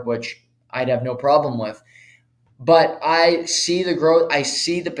overboard, which I'd have no problem with. But I see the growth. I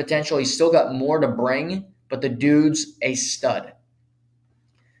see the potential. He's still got more to bring, but the dude's a stud.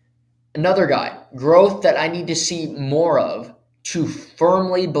 Another guy, growth that I need to see more of to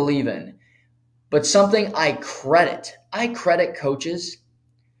firmly believe in, but something I credit. I credit coaches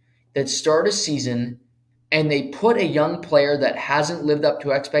that start a season and they put a young player that hasn't lived up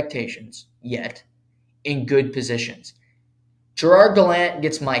to expectations yet in good positions. Gerard Gallant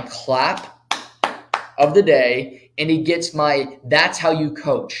gets my clap of the day, and he gets my that's how you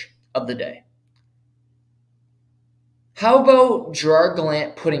coach of the day. How about Gerard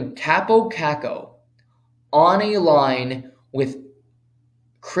Gallant putting Kaapo Kakko on a line with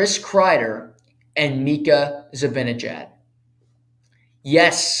Chris Kreider and Mika Zibanejad?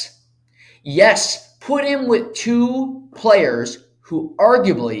 Yes, put him with two players who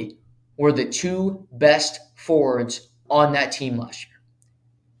arguably were the two best forwards on that team last year.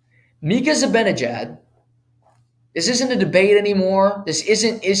 Mika Zibanejad, this isn't a debate anymore.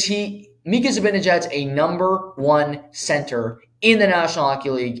 Mika Zibanejad's a number one center in the National Hockey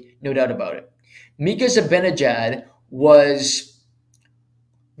League, no doubt about it. Mika Zibanejad was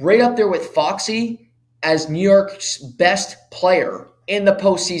right up there with Foxy as New York's best player in the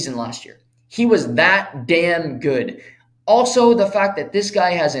postseason last year. He was that damn good. Also, the fact that this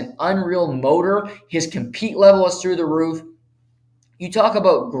guy has an unreal motor, his compete level is through the roof. You talk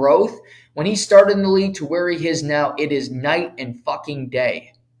about growth. When he started in the league to where he is now, it is night and fucking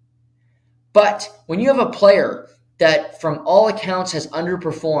day. But when you have a player that from all accounts has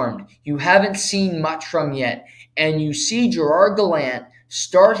underperformed, you haven't seen much from yet, and you see Gerard Gallant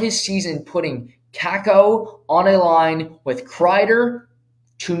start his season putting Kakko on a line with Kreider,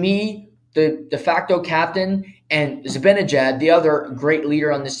 to me, the de facto captain, and Zibanejad, the other great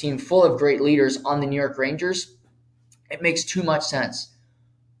leader on this team, full of great leaders on the New York Rangers, it makes too much sense.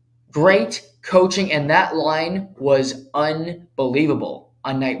 Great coaching, and that line was unbelievable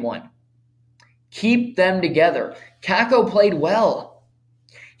on night one. Keep them together. Kakko played well.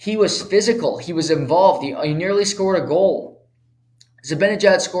 He was physical. He was involved. He nearly scored a goal.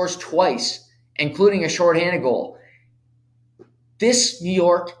 Zibanejad scores twice, including a shorthanded goal. This New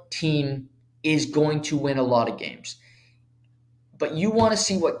York team is going to win a lot of games. But you want to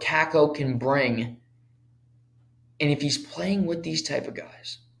see what Kakko can bring. And if he's playing with these type of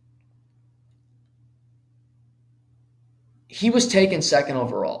guys, he was taken second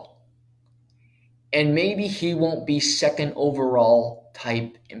overall. And maybe he won't be second overall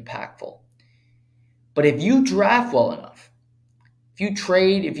type impactful. But if you draft well enough, if you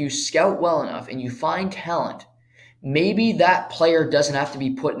trade, if you scout well enough, and you find talent, maybe that player doesn't have to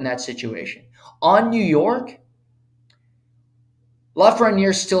be put in that situation. On New York,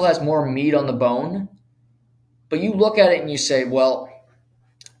 Lafreniere still has more meat on the bone, but you look at it and you say, well,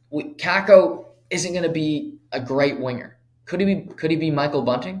 Kakko isn't going to be a great winger. Could he be Michael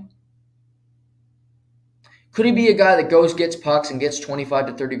Bunting? Could he be a guy that gets pucks and gets 25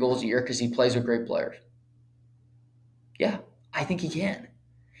 to 30 goals a year because he plays with great players? Yeah, I think he can.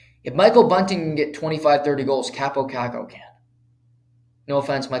 If Michael Bunting can get 25, 30 goals, Kaapo Kakko can. No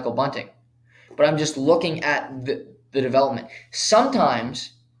offense, Michael Bunting. But I'm just looking at the development.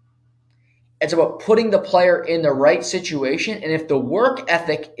 Sometimes it's about putting the player in the right situation, and if the work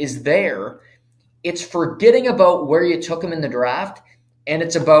ethic is there, it's forgetting about where you took him in the draft, and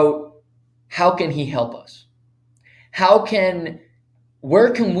it's about how can he help us? Where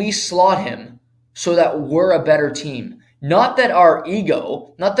can we slot him so that we're a better team? Not that our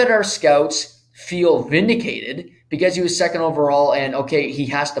ego, not that our scouts feel vindicated because he was second overall and, okay, he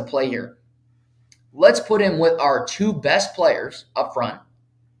has to play here. Let's put him with our two best players up front,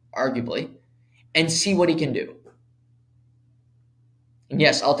 arguably, and see what he can do. And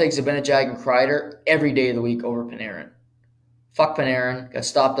yes, I'll take Zibanejad and Kreider every day of the week over Panarin. Fuck Panarin. Got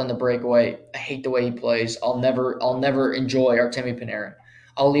stopped on the breakaway. I hate the way he plays. I'll never enjoy Artemi Panarin.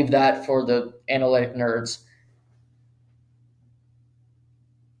 I'll leave that for the analytic nerds.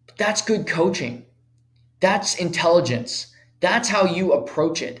 But that's good coaching. That's intelligence. That's how you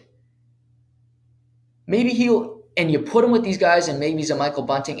approach it. Maybe and you put him with these guys, and maybe he's a Michael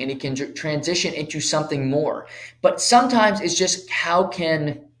Bunting, and he can transition into something more. But sometimes it's just how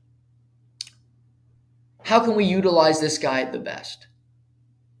can we utilize this guy the best?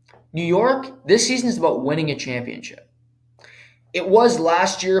 New York, this season is about winning a championship. It was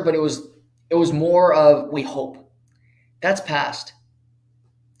last year, but it was more of we hope. That's past.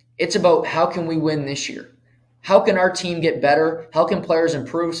 It's about how can we win this year? How can our team get better? How can players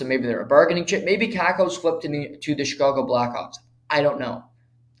improve? So maybe they're a bargaining chip. Maybe Kakko's flipped to the Chicago Blackhawks. I don't know.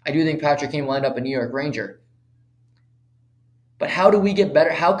 I do think Patrick Kane will end up a New York Ranger. But how do we get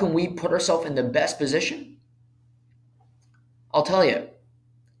better? How can we put ourselves in the best position? I'll tell you.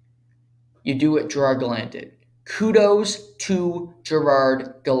 You do what Gerard Gallant did. Kudos to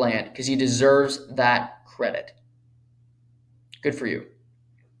Gerard Gallant because he deserves that credit. Good for you.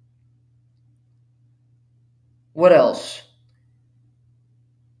 What else?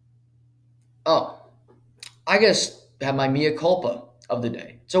 Oh, I guess have my mea culpa of the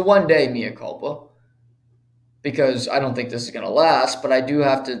day. It's a one-day mea culpa because I don't think this is going to last, but I do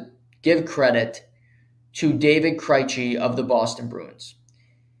have to give credit to David Krejci of the Boston Bruins.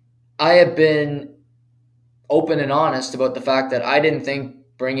 I have been open and honest about the fact that I didn't think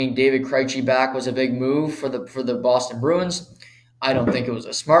bringing David Krejci back was a big move for the Boston Bruins. I don't think it was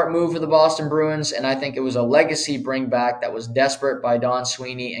a smart move for the Boston Bruins, and I think it was a legacy bring back that was desperate by Don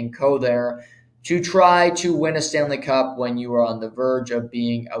Sweeney and co there to try to win a Stanley Cup when you were on the verge of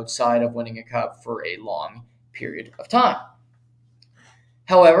being outside of winning a cup for a long period of time.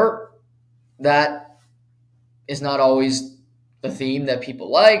 However, that is not always the theme that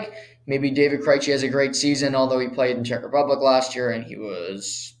people like. Maybe David Krejci has a great season, although he played in Czech Republic last year and he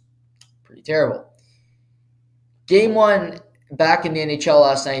was pretty terrible. Game 1 back in the NHL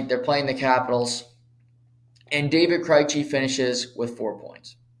last night, they're playing the Capitals, and David Krejci finishes with 4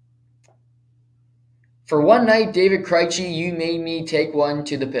 points. For one night, David Krejci, you made me take one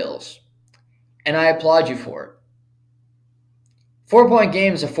to the pills, and I applaud you for it. 4-point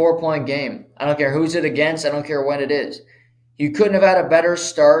game is a 4-point game. I don't care who's it against. I don't care when it is. You couldn't have had a better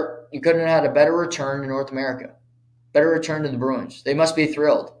start. You couldn't have had a better return to North America. Better return to the Bruins. They must be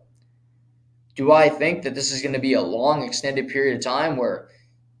thrilled. Do I think that this is going to be a long, extended period of time where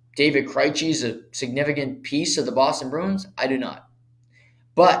David Krejci is a significant piece of the Boston Bruins? I do not.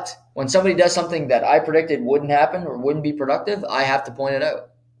 But when somebody does something that I predicted wouldn't happen or wouldn't be productive, I have to point it out.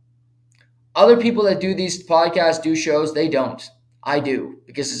 Other people that do these podcasts, do shows, they don't. I do,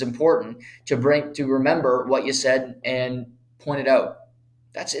 because it's important to remember what you said and point it out.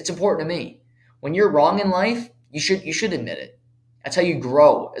 It's important to me. When you're wrong in life, you should admit it. That's how you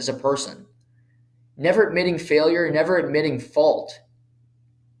grow as a person. Never admitting failure, never admitting fault.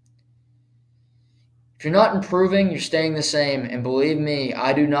 If you're not improving, you're staying the same. And believe me,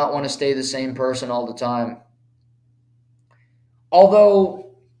 I do not want to stay the same person all the time.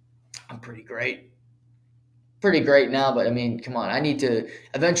 Although, I'm pretty great. pretty great now, but I mean, come on. I need to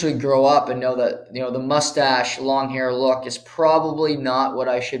eventually grow up and know that, the mustache, long hair look is probably not what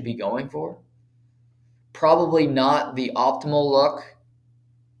I should be going for. Probably not the optimal look.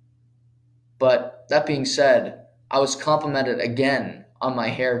 But that being said, I was complimented again on my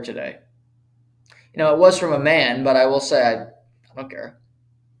hair today. It was from a man, but I will say I don't care.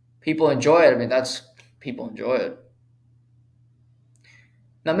 People enjoy it. I mean, people enjoy it.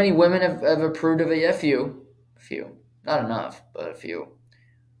 Not many women have approved of it yet. A few. Not enough, but a few.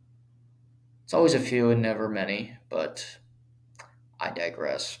 It's always a few and never many, but I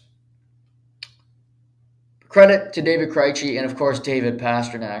digress. Credit to David Krejci and, of course, David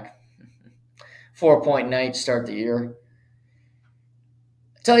Pastrnak. 4-point night to start the year.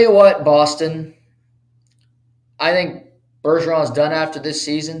 Tell you what, Boston, I think Bergeron's done after this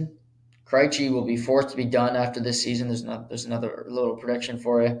season. Krejci will be forced to be done after this season. There's another little prediction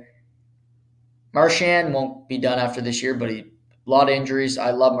for you. Marchand won't be done after this year, but a lot of injuries.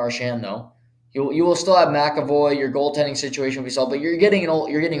 I love Marchand though. You will still have McAvoy. Your goaltending situation will be solved, but you're getting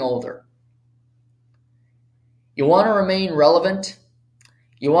older. You want to remain relevant.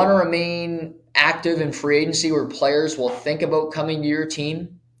 You want to remain active in free agency where players will think about coming to your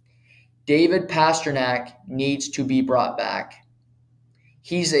team. David Pastrnak needs to be brought back.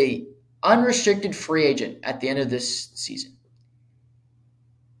 He's a unrestricted free agent at the end of this season.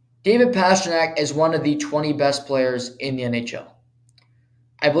 David Pastrnak is one of the 20 best players in the NHL.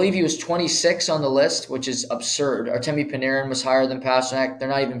 I believe he was 26 on the list, which is absurd. Artemi Panarin was higher than Pastrnak. They're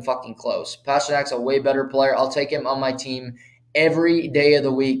not even fucking close. Pasternak's a way better player. I'll take him on my team every day of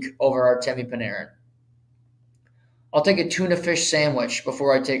the week over Artemi Panarin. I'll take a tuna fish sandwich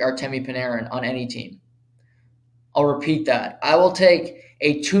before I take Artemi Panarin on any team. I'll repeat that. I will take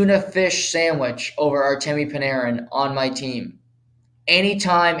a tuna fish sandwich over Artemi Panarin on my team.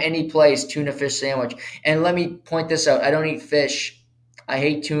 Anytime, any place, tuna fish sandwich. And let me point this out. I don't eat fish. I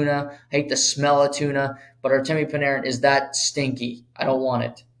hate tuna. I hate the smell of tuna. But Artemi Panarin is that stinky. I don't want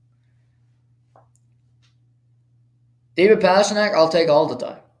it. David Pastrnak, I'll take all the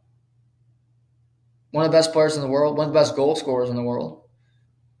time. One of the best players in the world. One of the best goal scorers in the world.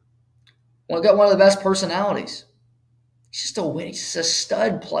 Got one of the best personalities. He's just a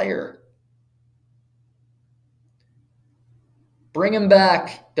stud player. Bring him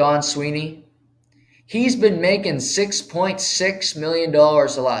back, Don Sweeney. He's been making $6.6 million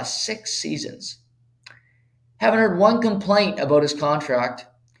the last 6 seasons. Haven't heard one complaint about his contract.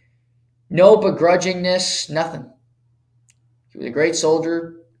 No begrudgingness, nothing. He was a great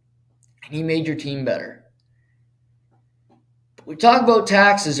soldier, and he made your team better. We talked about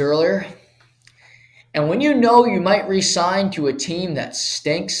taxes earlier, and when you know you might re-sign to a team that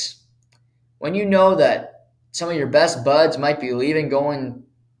stinks, when you know that some of your best buds might be leaving, going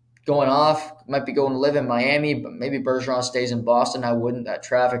off, might be going to live in Miami, but maybe Bergeron stays in Boston. I wouldn't. That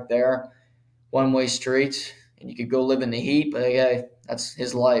traffic there, one-way street, and you could go live in the heat, but yeah, that's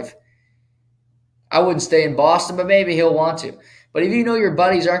his life. I wouldn't stay in Boston, but maybe he'll want to. But if you know your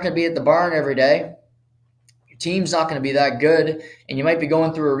buddies aren't going to be at the barn every day, your team's not going to be that good, and you might be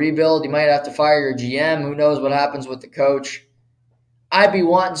going through a rebuild, you might have to fire your GM, who knows what happens with the coach, I'd be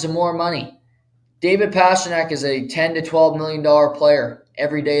wanting some more money. David Pastrnak is a $10 to $12 million player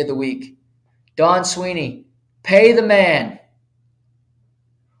every day of the week. Don Sweeney, pay the man.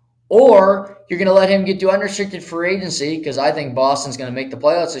 Or you're going to let him get to unrestricted free agency because I think Boston's going to make the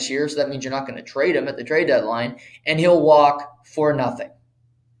playoffs this year, so that means you're not going to trade him at the trade deadline, and he'll walk for nothing.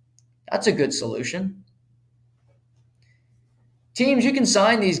 That's a good solution. Teams, you can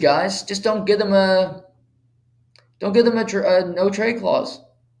sign these guys. Just don't give them a no trade clause.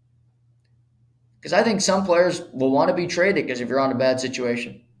 Because I think some players will want to be traded because if you're on a bad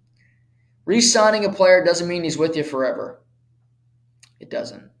situation. Re-signing a player doesn't mean he's with you forever. It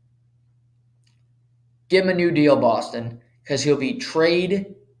doesn't. Give him a new deal, Boston, because he'll be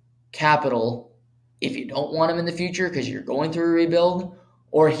trade capital if you don't want him in the future because you're going through a rebuild,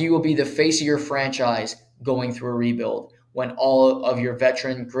 or he will be the face of your franchise going through a rebuild when all of your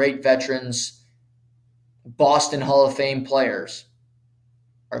great veterans, Boston Hall of Fame players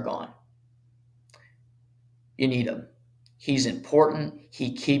are gone. You need him. He's important.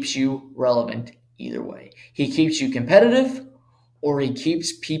 He keeps you relevant either way. He keeps you competitive, or he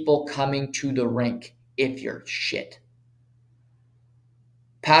keeps people coming to the rink if you're shit.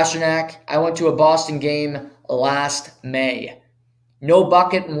 Pastrnak, I went to a Boston game last May. No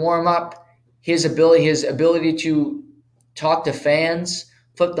bucket and warm up. His ability to talk to fans,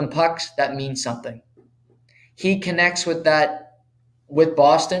 flip them pucks, that means something. He connects with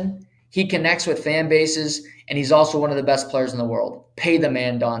Boston. He connects with fan bases, and he's also one of the best players in the world. Pay the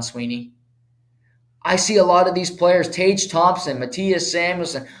man, Don Sweeney. I see a lot of these players, Tage Thompson, Matthias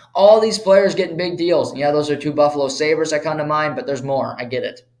Samuelson, all these players getting big deals. And yeah, those are 2 Buffalo Sabres that come to mind, but there's more. I get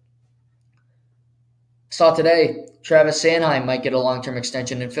it. Saw today, Travis Sanheim might get a long-term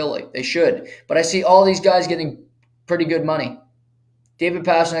extension in Philly. They should. But I see all these guys getting pretty good money. David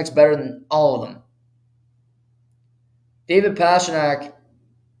Pasternak's better than all of them. David Pastrnak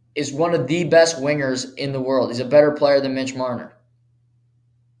is one of the best wingers in the world. He's a better player than Mitch Marner.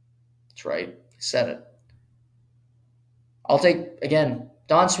 That's right. He said it. I'll take, again,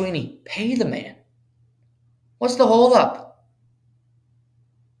 Don Sweeney. Pay the man. What's the holdup?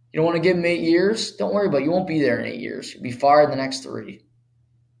 You don't want to give him 8 years? Don't worry about it. You won't be there in 8 years. You'll be fired in the next 3.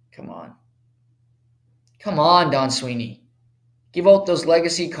 Come on. Come on, Don Sweeney. Give out those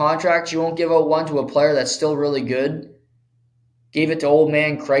legacy contracts. You won't give out one to a player that's still really good. Gave it to old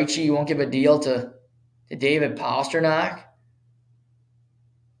man Krejci. You won't give a deal to David Pastrnak.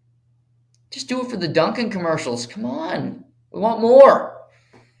 Just do it for the Dunkin' commercials. Come on. We want more.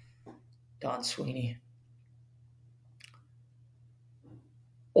 Don Sweeney.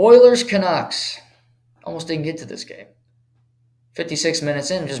 Oilers Canucks. Almost didn't get to this game. 56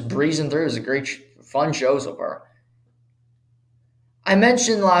 minutes in, just breezing through. It was a great, fun show so far. I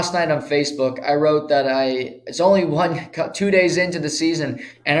mentioned last night on Facebook, I wrote that it's only 2 days into the season,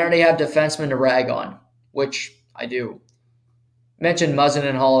 and I already have defensemen to rag on, which I do. Mentioned Muzzin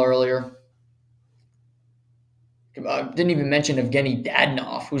and Hall earlier. I didn't even mention Evgeny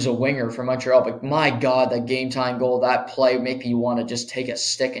Dadonov, who's a winger for Montreal, but my God, that game-time goal, that play, make you want to just take a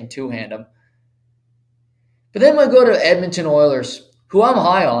stick and two-hand him. But then we go to Edmonton Oilers, who I'm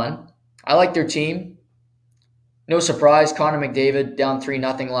high on. I like their team. No surprise, Connor McDavid down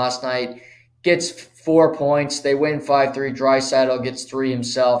 3-0 last night. Gets 4 points. They win 5-3. Draisaitl gets 3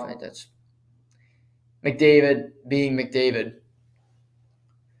 himself. And that's McDavid being McDavid.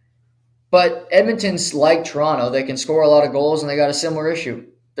 But Edmonton's like Toronto. They can score a lot of goals, and they got a similar issue.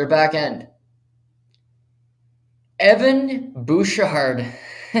 Their back end. Evan Bouchard.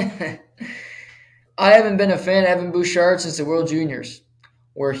 I haven't been a fan of Evan Bouchard since the World Juniors,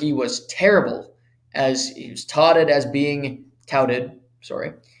 where he was terrible, as he was touted as being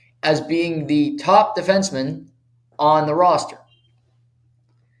the top defenseman on the roster.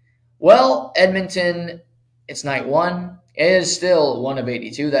 Well, Edmonton, it's night 1. It is still 1 of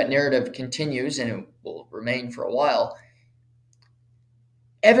 82. That narrative continues, and it will remain for a while.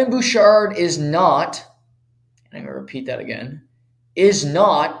 Evan Bouchard is not, and I'm going to repeat that again, is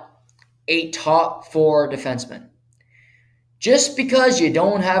not a top 4 defenseman. Just because you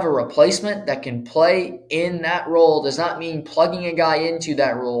don't have a replacement that can play in that role does not mean plugging a guy into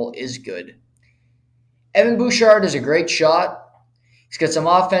that role is good. Evan Bouchard is a great shot. He's got some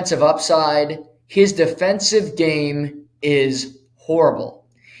offensive upside. His defensive game is horrible.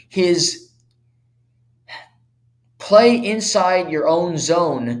 His play inside your own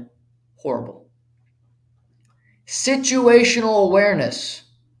zone, horrible. Situational awareness,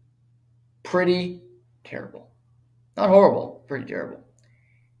 pretty terrible. Not horrible, pretty terrible.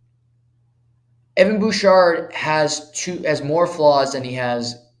 Evan Bouchard has more flaws than he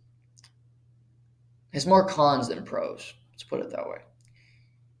has more cons than pros. Let's put it that way.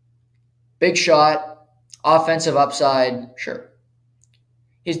 Big shot, offensive upside, sure.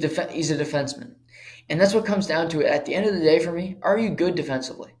 He's a defenseman. And that's what comes down to it. At the end of the day for me, are you good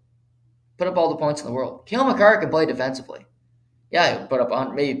defensively? Put up all the points in the world. Cale Makar can play defensively. Yeah, he'll put up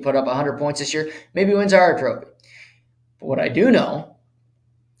 100 points this year. Maybe he wins a Hart Trophy. But what I do know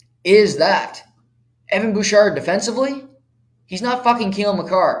is that Evan Bouchard defensively, he's not fucking Cale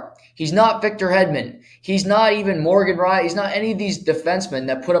Makar. He's not Victor Hedman. He's not even Morgan Rielly. He's not any of these defensemen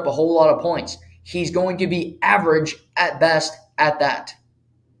that put up a whole lot of points. He's going to be average at best at that.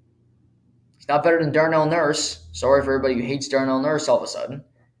 He's not better than Darnell Nurse. Sorry for everybody who hates Darnell Nurse all of a sudden.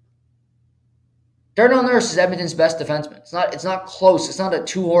 Darnell Nurse is Edmonton's best defenseman. It's not close. It's not a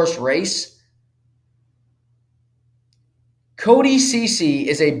 2-horse race. Cody Ceci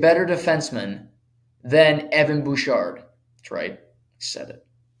is a better defenseman than Evan Bouchard. That's right. I said it.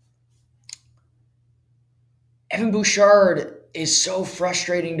 Evan Bouchard is so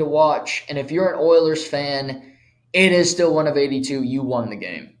frustrating to watch. And if you're an Oilers fan, it is still 1 of 82. You won the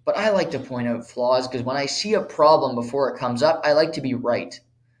game. But I like to point out flaws because when I see a problem before it comes up, I like to be right.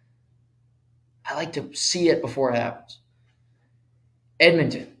 I like to see it before it happens.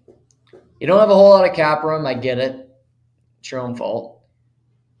 Edmonton. You don't have a whole lot of cap room. I get it. It's your own fault.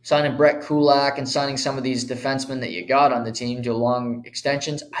 Signing Brett Kulak and signing some of these defensemen that you got on the team to long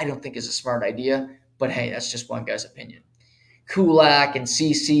extensions, I don't think is a smart idea. But hey, that's just one guy's opinion. Kulak and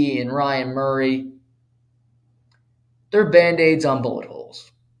CC and Ryan Murray, they're Band-Aids on bullet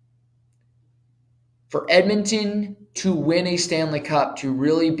holes. For Edmonton to win a Stanley Cup, to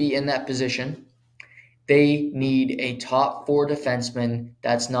really be in that position, they need a top 4 defenseman.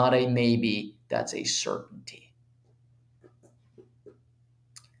 That's not a maybe, that's a certainty.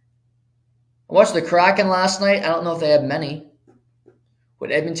 I watched the Kraken last night. I don't know if they have many.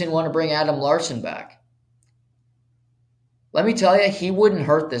 Would Edmonton want to bring Adam Larsson back? Let me tell you, he wouldn't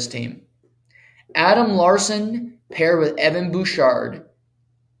hurt this team. Adam Larsson paired with Evan Bouchard,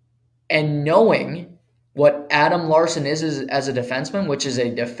 and knowing what Adam Larsson is as a defenseman, which is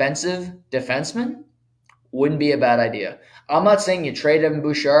a defensive defenseman, wouldn't be a bad idea. I'm not saying you trade Evan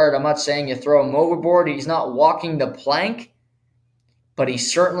Bouchard. I'm not saying you throw him overboard. He's not walking the plank, but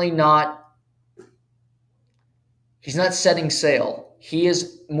he's certainly not setting sail. He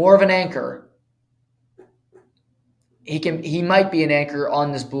is more of an anchor. He might be an anchor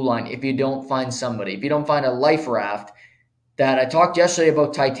on this blue line if you don't find somebody. If you don't find a life raft. That I talked yesterday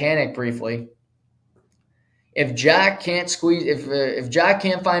about Titanic briefly. If Jack can't squeeze, if Jack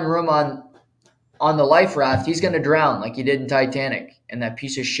can't find room on the life raft, he's going to drown like he did in Titanic in that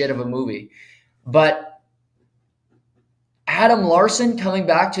piece of shit of a movie. But Adam Larsson coming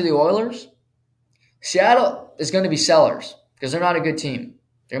back to the Oilers, Seattle is going to be sellers because they're not a good team.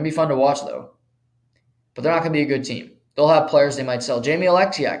 They're going to be fun to watch though, but they're not going to be a good team. They'll have players they might sell. Jamie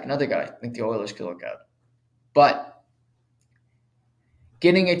Alexiak, another guy I think the Oilers could look at, but.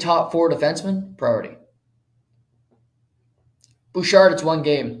 Getting a top 4 defenseman, priority. Bouchard, it's one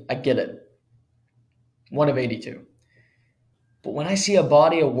game. I get it. 1 of 82. But when I see a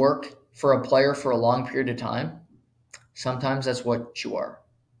body of work for a player for a long period of time, sometimes that's what you are.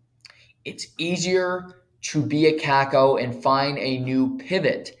 It's easier to be a Kako and find a new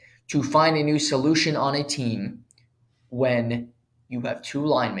pivot, to find a new solution on a team when you have 2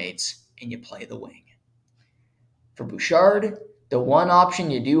 line mates and you play the wing. For Bouchard, the one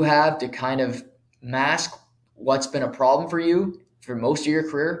option you do have to kind of mask what's been a problem for you for most of your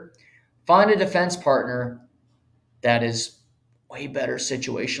career, find a defense partner that is way better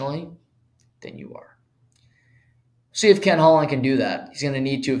situationally than you are. See if Ken Holland can do that. He's going to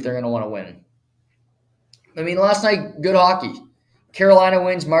need to if they're going to want to win. I mean, last night, good hockey. Carolina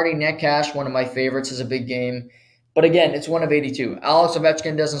wins. Marty Netcash, one of my favorites, is a big game. But again, it's 1 of 82. Alex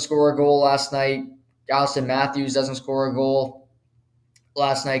Ovechkin doesn't score a goal last night. Austin Matthews doesn't score a goal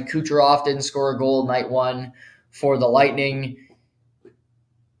last night. Kucherov didn't score a goal night 1 for the Lightning.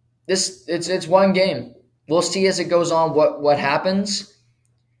 It's one game. We'll see as it goes on what happens.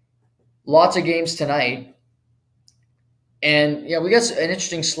 Lots of games tonight. And yeah, we got an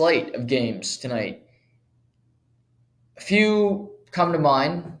interesting slate of games tonight. A few come to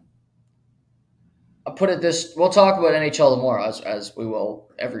mind. I'll put it this, we'll talk about NHL tomorrow as we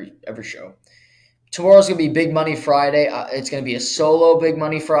will every show. Tomorrow's going to be Big Money Friday. It's going to be a solo Big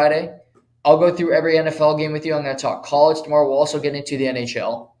Money Friday. I'll go through every NFL game with you. I'm going to talk college tomorrow. We'll also get into the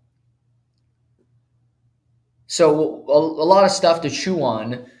NHL. So a lot of stuff to chew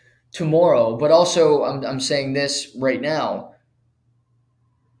on tomorrow. But also, I'm saying this right now.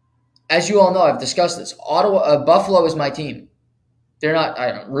 As you all know, I've discussed this. Buffalo is my team. They're not,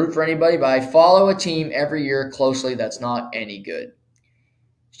 I don't root for anybody, but I follow a team every year closely that's not any good.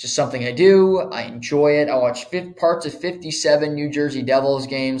 It's just something I do. I enjoy it. I watched parts of 57 New Jersey Devils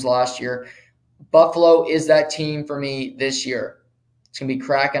games last year. Buffalo is that team for me this year. It's going to be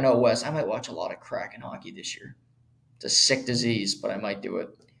Kraken out west. I might watch a lot of Kraken hockey this year. It's a sick disease, but I might do it.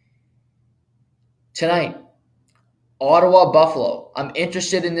 Tonight, Ottawa-Buffalo. I'm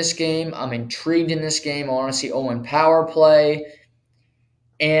interested in this game. I'm intrigued in this game. I want to see Owen Power play.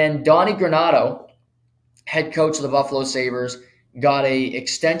 And Donnie Granato, head coach of the Buffalo Sabres, got a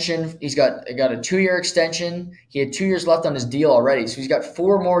extension. He's got a 2-year extension. He had 2 years left on his deal already. So he's got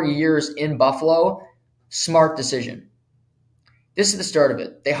 4 more years in Buffalo. Smart decision. This is the start of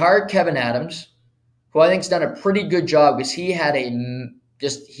it. They hired Kevin Adams, who I think's done a pretty good job because he had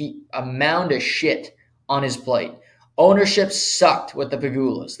a mound of shit on his plate. Ownership sucked with the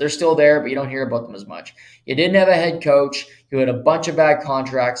Pagulas. They're still there, but you don't hear about them as much. You didn't have a head coach. You had a bunch of bad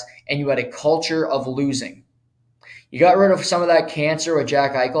contracts, and you had a culture of losing. You got rid of some of that cancer with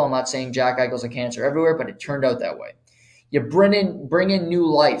Jack Eichel. I'm not saying Jack Eichel's a cancer everywhere, but it turned out that way. You bring in new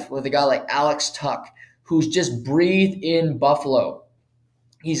life with a guy like Alex Tuch, who's just breathed in Buffalo.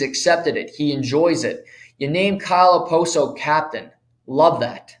 He's accepted it. He enjoys it. You name Kyle Oposo captain. Love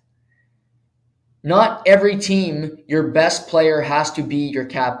that. Not every team, your best player has to be your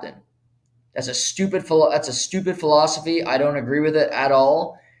captain. That's a stupid philosophy. I don't agree with it at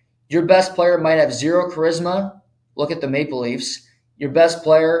all. Your best player might have zero charisma. Look at the Maple Leafs. Your best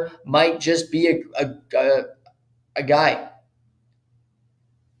player might just be a guy.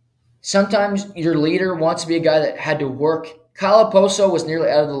 Sometimes your leader wants to be a guy that had to work. Kyle Poso was nearly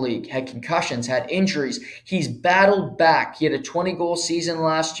out of the league, had concussions, had injuries. He's battled back. He had a 20-goal season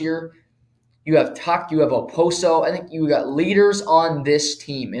last year. You have Tuck, you have Oposo. I think you got leaders on this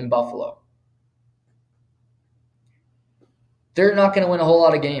team in Buffalo. They're not going to win a whole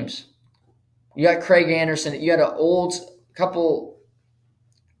lot of games. You got Craig Anderson. You got an old couple,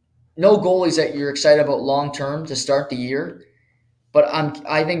 no goalies that you're excited about long term to start the year. But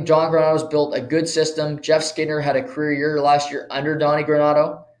I think John Granato's built a good system. Jeff Skinner had a career year last year under Donnie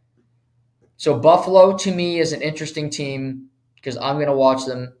Granato. So Buffalo, to me, is an interesting team because I'm going to watch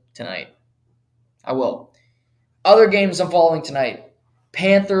them tonight. I will. Other games I'm following tonight.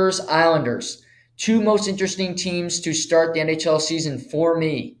 Panthers, Islanders. Two most interesting teams to start the NHL season for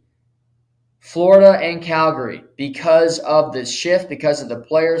me. Florida and Calgary, because of the shift, because of the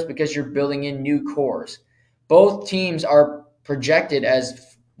players, because you're building in new cores. Both teams are projected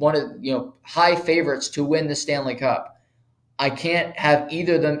as one of high favorites to win the Stanley Cup. I can't have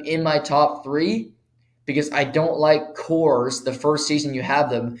either of them in my top three because I don't like cores the first season you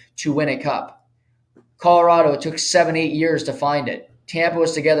have them to win a cup. Colorado, it took 7-8 years to find it. Tampa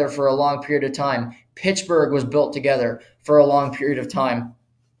was together for a long period of time. Pittsburgh was built together for a long period of time.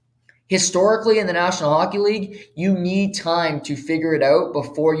 Historically, in the National Hockey League, you need time to figure it out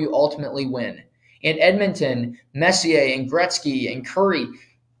before you ultimately win. In Edmonton, Messier and Gretzky and Curry,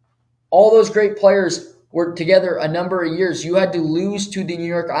 all those great players were together a number of years. You had to lose to the New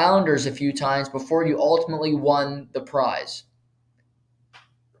York Islanders a few times before you ultimately won the prize.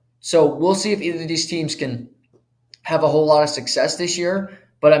 So we'll see if either of these teams can have a whole lot of success this year,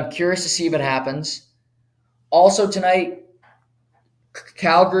 but I'm curious to see if it happens. Also tonight,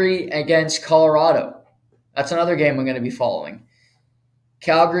 Calgary against Colorado. That's another game I'm going to be following.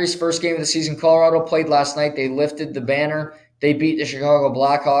 Calgary's first game of the season. Colorado played last night. They lifted the banner. They beat the Chicago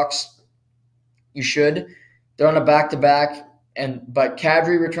Blackhawks. You should. They're on a back-to-back. But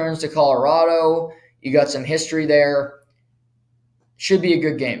Kadri returns to Colorado. You got some history there. Should be a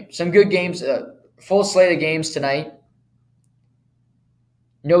good game. Some good games. Full slate of games tonight.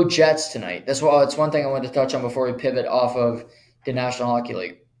 No Jets tonight. That's one thing I wanted to touch on before we pivot off of the National Hockey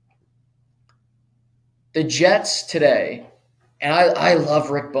League. The Jets today, and I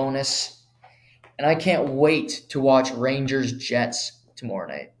love Rick Bowness, and I can't wait to watch Rangers-Jets tomorrow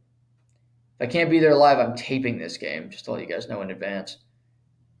night. If I can't be there live, I'm taping this game, just to let you guys know in advance.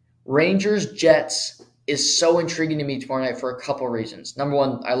 Rangers-Jets is so intriguing to me tomorrow night for a couple reasons. Number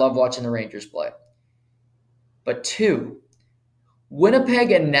one, I love watching the Rangers play. But two,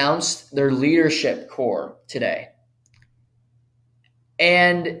 Winnipeg announced their leadership core today.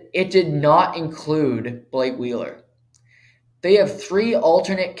 And it did not include Blake Wheeler. They have 3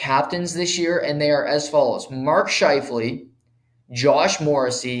 alternate captains this year, and they are as follows. Mark Scheifele, Josh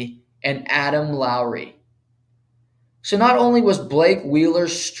Morrissey, and Adam Lowry. So not only was Blake Wheeler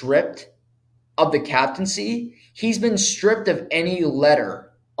stripped of the captaincy, he's been stripped of any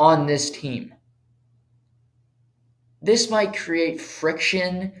letter on this team. This might create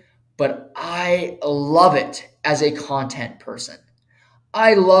friction, but I love it as a content person.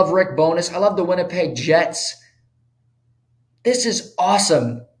 I love Rick Bowness. I love the Winnipeg Jets. This is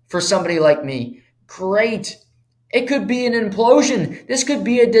awesome for somebody like me. Great. It could be an implosion. This could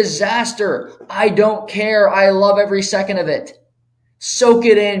be a disaster. I don't care. I love every second of it. Soak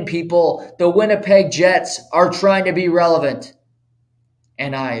it in, people. The Winnipeg Jets are trying to be relevant.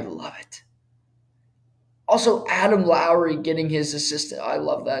 And I love it. Also, Adam Lowry getting his assist. I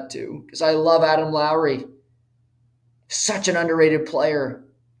love that too, because I love Adam Lowry. Such an underrated player.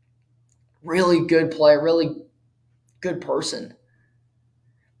 Really good player. Really good person.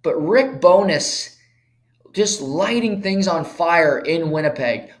 But Rick Bowness just lighting things on fire in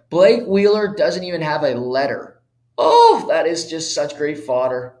Winnipeg. Blake Wheeler doesn't even have a letter. Oh, that is just such great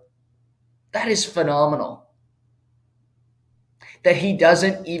fodder. That is phenomenal. That he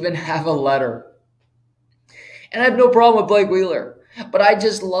doesn't even have a letter. And I have no problem with Blake Wheeler. But I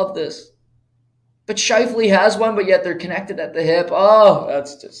just love this. But Scheifele has one, but yet they're connected at the hip. Oh,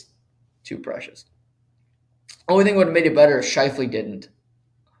 that's just too precious. Only thing would have made it better if Scheifele didn't.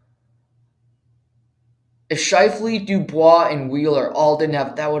 If Scheifele, Dubois, and Wheeler all didn't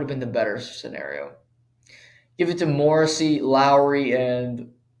have, that would have been the better scenario. Give it to Morrissey, Lowry,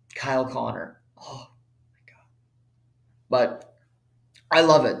 and Kyle Connor. Oh, my God. But I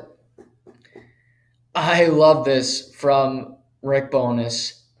love it. I love this from Rick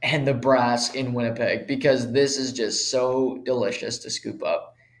Bowness and the brass in Winnipeg because this is just so delicious to scoop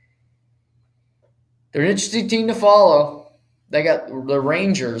up. They're an interesting team to follow. They got the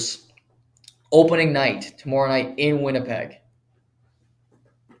Rangers opening night tomorrow night in Winnipeg.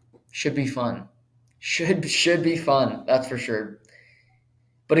 Should be fun. Should be fun, that's for sure.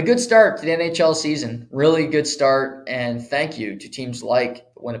 But a good start to the NHL season. Really good start, and thank you to teams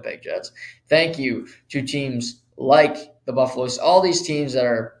like the Winnipeg Jets. Thank you to teams like the Buffaloes. All these teams that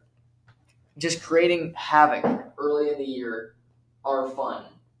are just creating havoc early in the year are fun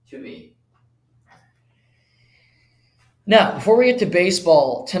to me. Now, before we get to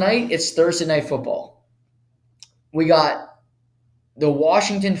baseball, tonight it's Thursday Night Football. We got the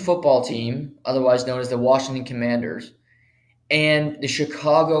Washington football team, otherwise known as the Washington Commanders, and the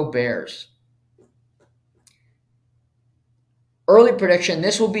Chicago Bears. Early prediction,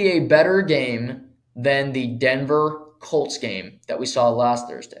 this will be a better game than the Denver Colts game that we saw last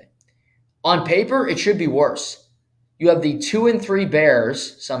Thursday. On paper, it should be worse. You have the 2-3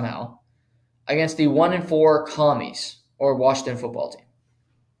 Bears, somehow, against the 1-4 Commies, or Washington football team.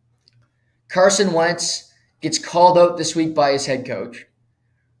 Carson Wentz gets called out this week by his head coach.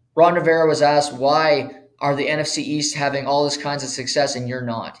 Ron Rivera was asked, why are the NFC East having all this kinds of success and you're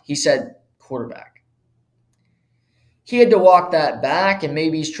not? He said, quarterback. He had to walk that back, and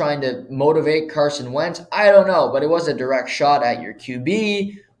maybe he's trying to motivate Carson Wentz. I don't know, but it was a direct shot at your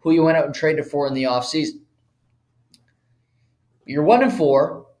QB, who you went out and traded for in the offseason. You're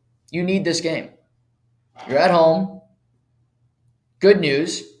 1-4. You need this game. You're at home. Good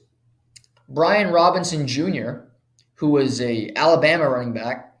news, Brian Robinson Jr., who was a Alabama running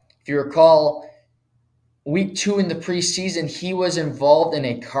back, if you recall, week 2 in the preseason, he was involved in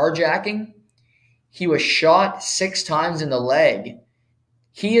a carjacking. He was shot 6 times in the leg.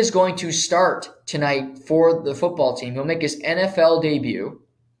 He is going to start tonight for the football team. He'll make his NFL debut.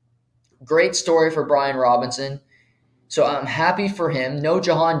 Great story for Brian Robinson. So I'm happy for him. No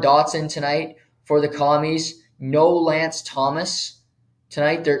Jahan Dotson tonight for the Commies. No Lance Thomas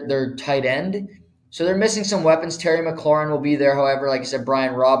tonight, their tight end. So they're missing some weapons. Terry McLaurin will be there, however. Like I said,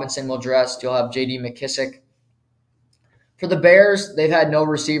 Brian Robinson will dress. You'll have J.D. McKissick. For the Bears, they've had no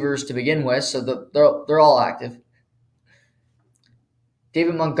receivers to begin with, so they're all active.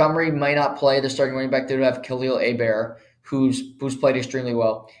 David Montgomery might not play. They're starting running back. They would have Khalil Hebert, who's played extremely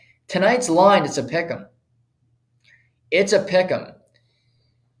well. Tonight's line, it's a pick'em. It's a pick'em.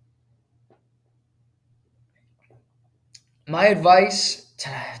 My advice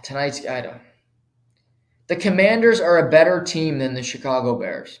tonight's the Commanders are a better team than the Chicago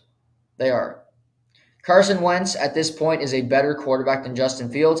Bears. They are. Carson Wentz at this point is a better quarterback than Justin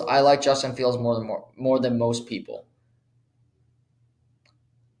Fields. I like Justin Fields more than most people.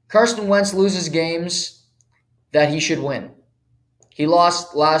 Carson Wentz loses games that he should win. He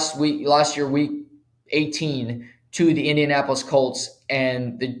lost last year, week 18, to the Indianapolis Colts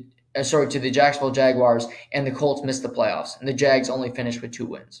and to the Jacksonville Jaguars, and the Colts missed the playoffs, and the Jags only finished with 2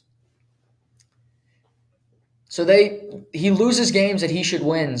 wins. So he loses games that he should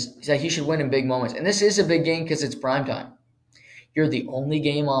win in big moments. And this is a big game because it's primetime. You're the only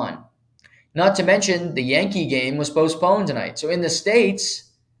game on. Not to mention the Yankee game was postponed tonight. So in the States,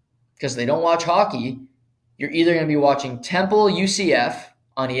 because they don't watch hockey, you're either going to be watching Temple UCF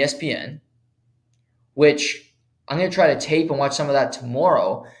on ESPN, which I'm going to try to tape and watch some of that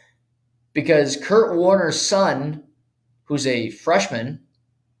tomorrow, because Kurt Warner's son, who's a freshman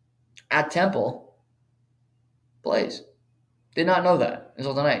at Temple, plays. Did not know that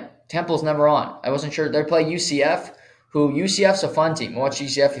until tonight. Temple's never on. I wasn't sure. They play UCF, UCF's a fun team. I watched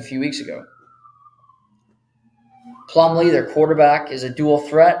UCF a few weeks ago. Plumlee, their quarterback, is a dual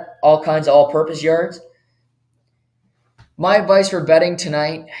threat, all kinds of all-purpose yards. My advice for betting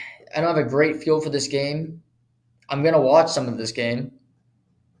tonight, I don't have a great feel for this game. I'm going to watch some of this game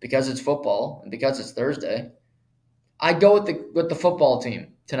because it's football and because it's Thursday. I go with the football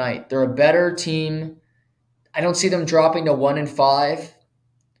team tonight. They're a better team. I don't see them dropping to 1-5.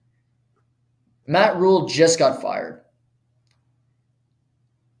 Matt Rule just got fired.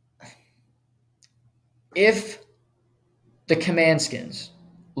 If the Commandskins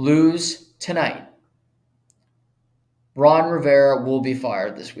lose tonight, Ron Rivera will be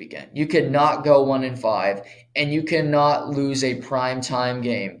fired this weekend. You cannot go 1-5, and you cannot lose a primetime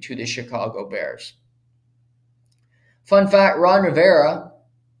game to the Chicago Bears. Fun fact, Ron Rivera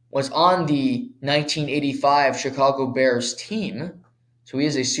was on the 1985 Chicago Bears team, so he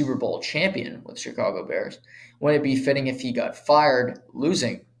is a Super Bowl champion with the Chicago Bears. Wouldn't it be fitting if he got fired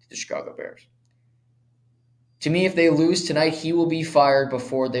losing to the Chicago Bears? To me, if they lose tonight, he will be fired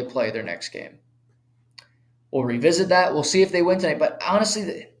before they play their next game. We'll revisit that. We'll see if they win tonight. But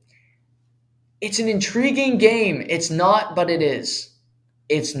honestly, it's an intriguing game. It's not, but it is.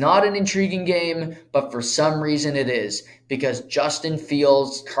 It's not an intriguing game, but for some reason it is. Because Justin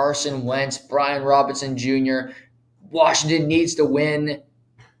Fields, Carson Wentz, Brian Robinson Jr., Washington needs to win.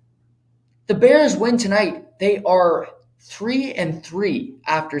 The Bears win tonight. They are 3-3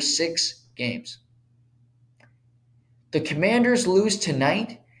 after 6 games. The Commanders lose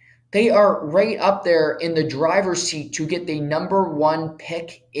tonight. They are right up there in the driver's seat to get the number 1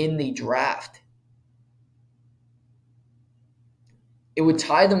 pick in the draft. It would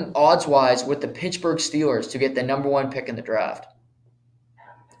tie them odds-wise with the Pittsburgh Steelers to get the number 1 pick in the draft,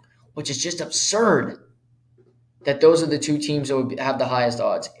 which is just absurd that those are the 2 teams that would have the highest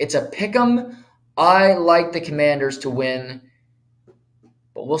odds. It's a pick'em. I like the Commanders to win,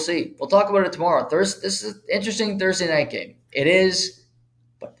 but we'll see. We'll talk about it tomorrow. This is an interesting Thursday night game. It is,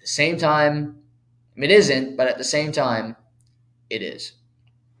 but at the same time, it isn't, but at the same time, it is.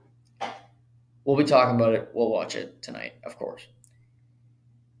 We'll be talking about it. We'll watch it tonight, of course.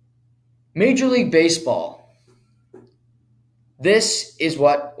 Major League Baseball. This is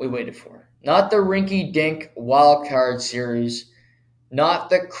what we waited for. Not the rinky-dink wild card series.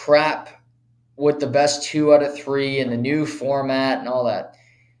 Not the crap with the best 2 out of 3 and the new format and all that.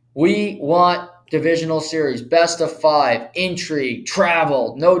 We want divisional series, best of 5, intrigue,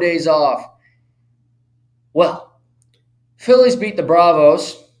 travel, no days off. Well, Phillies beat the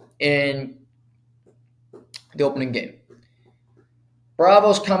Bravos in the opening game.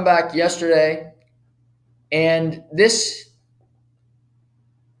 Bravos come back yesterday, and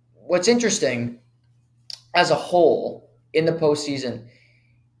what's interesting as a whole in the postseason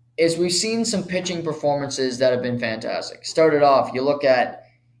is we've seen some pitching performances that have been fantastic. Started off, you look at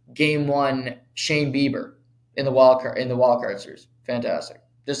Game 1, Shane Bieber in the wild card series, fantastic,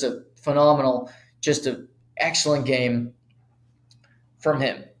 just a phenomenal, just an excellent game from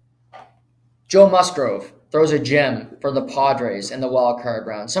him. Joe Musgrove throws a gem for the Padres in the wild card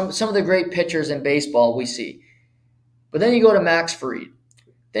round. Some of the great pitchers in baseball we see. But then you go to Max Fried.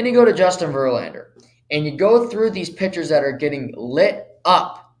 Then you go to Justin Verlander. And you go through these pitchers that are getting lit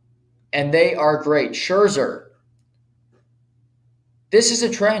up. And they are great. Scherzer. This is a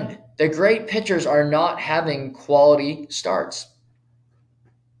trend. The great pitchers are not having quality starts.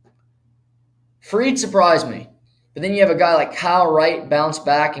 Fried surprised me. But then you have a guy like Kyle Wright bounce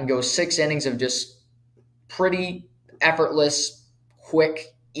back and go 6 innings of just pretty effortless,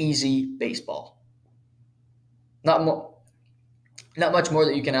 quick, easy baseball. Not much more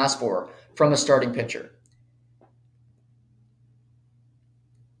that you can ask for from a starting pitcher.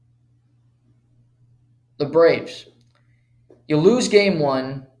 The Braves. You lose Game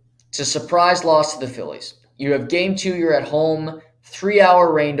 1. It's a surprise loss to the Phillies. You have Game 2. You're at home.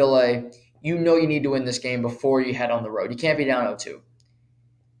 3-hour rain delay. You know you need to win this game before you head on the road. You can't be down 0-2.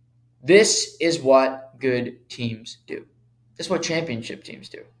 This is what good teams do. This is what championship teams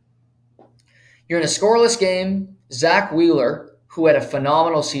do. You're in a scoreless game. Zach Wheeler, who had a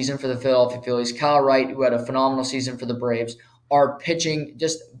phenomenal season for the Philadelphia Phillies, Kyle Wright, who had a phenomenal season for the Braves, are pitching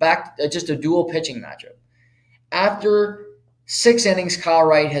just a dual pitching matchup. After 6 innings, Kyle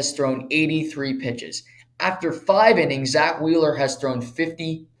Wright has thrown 83 pitches. After 5 innings, Zach Wheeler has thrown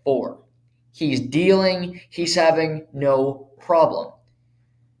 54. He's dealing. He's having no problem.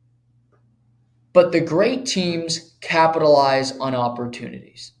 But the great teams capitalize on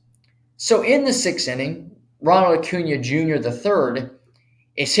opportunities. So in the 6th inning, Ronald Acuna Jr. III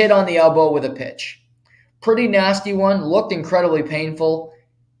is hit on the elbow with a pitch. Pretty nasty one, looked incredibly painful.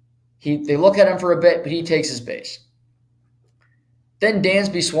 They look at him for a bit, but he takes his base. Then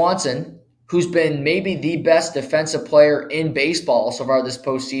Dansby Swanson, who's been maybe the best defensive player in baseball so far this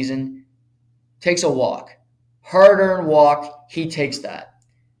postseason, takes a walk. Hard-earned walk, he takes that.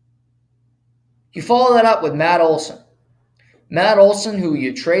 You follow that up with Matt Olson. Matt Olson, who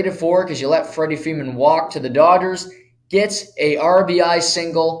you traded for because you let Freddie Freeman walk to the Dodgers, gets a RBI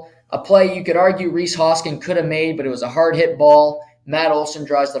single, a play you could argue Rhys Hoskins could have made, but it was a hard-hit ball. Matt Olson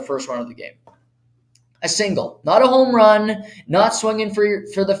drives the first run of the game. A single. Not a home run, not swinging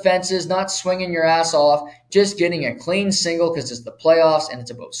for the fences, not swinging your ass off, just getting a clean single because it's the playoffs and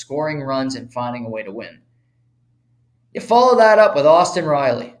it's about scoring runs and finding a way to win. You follow that up with Austin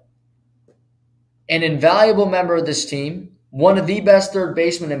Riley, an invaluable member of this team, one of the best third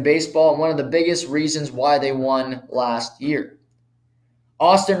basemen in baseball, and one of the biggest reasons why they won last year.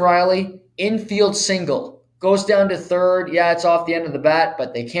 Austin Riley, infield single, goes down to third. Yeah, it's off the end of the bat,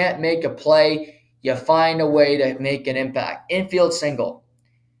 but they can't make a play. You find a way to make an impact. Infield single.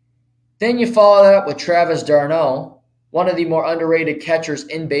 Then you follow that up with Travis d'Arnaud, one of the more underrated catchers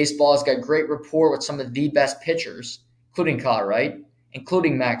in baseball. Has got great rapport with some of the best pitchers, including Kyle Wright,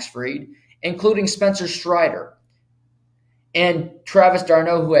 including Max Fried, including Spencer Strider. And Travis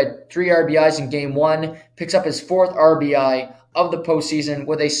d'Arnaud, who had 3 RBIs in Game 1, picks up his 4th RBI of the postseason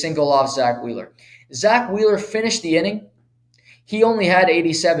with a single off Zach Wheeler. Zach Wheeler finished the inning. He only had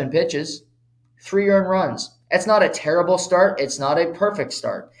 87 pitches. 3 earned runs. It's not a terrible start. It's not a perfect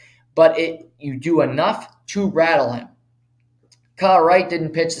start. But you do enough to rattle him. Kyle Wright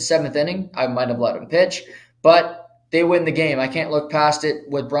didn't pitch the 7th inning. I might have let him pitch. But they win the game. I can't look past it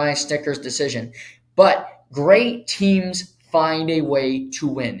with Brian Snitker's decision. But great teams find a way to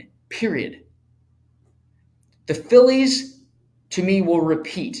win, period. The Phillies, to me, will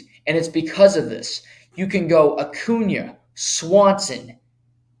repeat, and it's because of this. You can go Acuna, Swanson,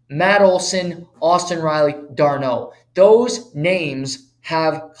 Matt Olson, Austin Riley, d'Arnaud. Those names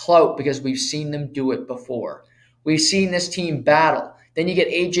have clout because we've seen them do it before. We've seen this team battle. Then you get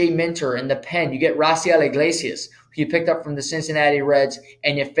A.J. Minter in the pen. You get Raciel Iglesias, who you picked up from the Cincinnati Reds,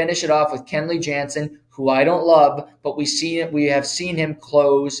 and you finish it off with Kenley Jansen, who I don't love, but we have seen him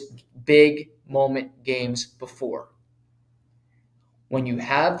close big moment games before. When you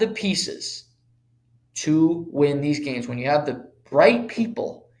have the pieces to win these games, when you have the right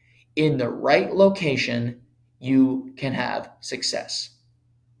people in the right location, you can have success.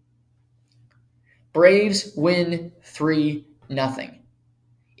 Braves win 3-0.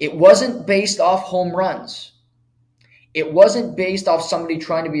 It wasn't based off home runs. It wasn't based off somebody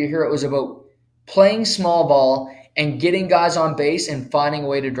trying to be a hero. It was about playing small ball and getting guys on base and finding a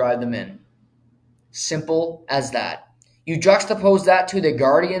way to drive them in. Simple as that. You juxtapose that to the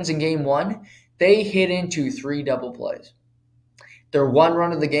Guardians in Game 1, they hit into 3 double plays. Their one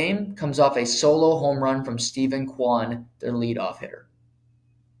run of the game comes off a solo home run from Stephen Kwan, their leadoff hitter.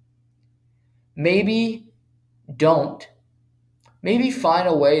 Maybe don't. Maybe find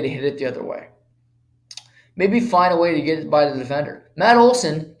a way to hit it the other way. Maybe find a way to get it by the defender. Matt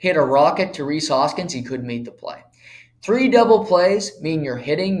Olson hit a rocket to Rhys Hoskins. He couldn't meet the play. 3 double plays mean you're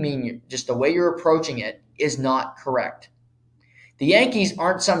hitting, just the way you're approaching it is not correct. The Yankees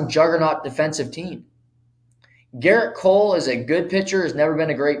aren't some juggernaut defensive team. Garrett Cole is a good pitcher, has never been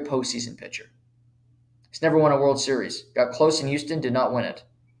a great postseason pitcher. He's never won a World Series. Got close in Houston, did not win it.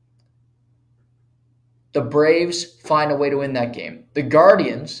 The Braves find a way to win that game. The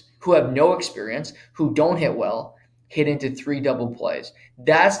Guardians, who have no experience, who don't hit well, hit into 3 double plays.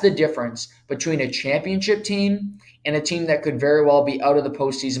 That's the difference between a championship team and a team that could very well be out of the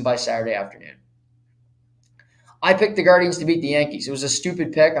postseason by Saturday afternoon. I picked the Guardians to beat the Yankees. It was a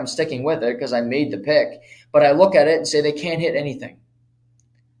stupid pick. I'm sticking with it because I made the pick. But I look at it and say they can't hit anything.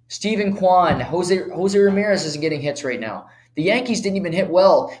 Stephen Kwan, Jose Ramirez isn't getting hits right now. The Yankees didn't even hit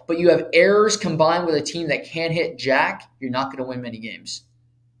well, but you have errors combined with a team that can't hit jack, you're not going to win many games.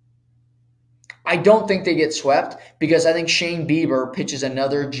 I don't think they get swept because I think Shane Bieber pitches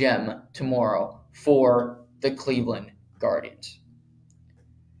another gem tomorrow for the Cleveland Guardians.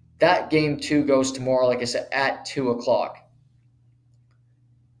 That Game 2 goes tomorrow, like I said, at 2 o'clock.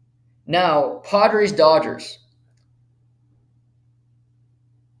 Now, Padres-Dodgers.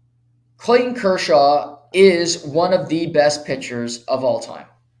 Clayton Kershaw is one of the best pitchers of all time.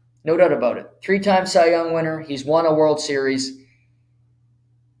 No doubt about it. 3-time Cy Young winner. He's won a World Series.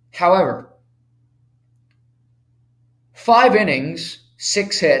 However, 5 innings,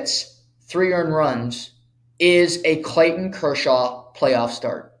 6 hits, 3 earned runs is a Clayton Kershaw playoff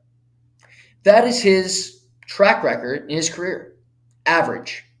start. That is his track record in his career.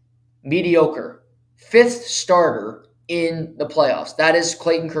 Average, mediocre, 5th starter in the playoffs. That is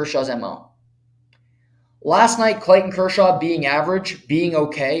Clayton Kershaw's MO. Last night, Clayton Kershaw being average, being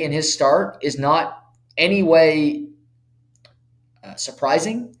okay in his start is not any way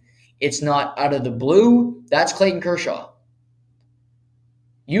surprising. It's not out of the blue. That's Clayton Kershaw.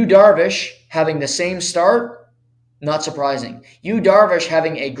 Yu Darvish having the same start, not surprising. Yu Darvish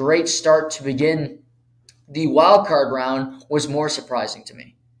having a great start to begin the wild card round was more surprising to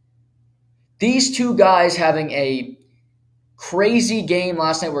me. These two guys having a crazy game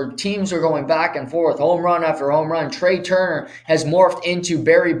last night where teams are going back and forth, home run after home run. Trey Turner has morphed into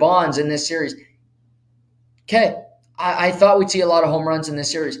Barry Bonds in this series. Okay, I thought we'd see a lot of home runs in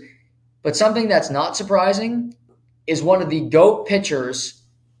this series. But something that's not surprising is one of the GOAT pitchers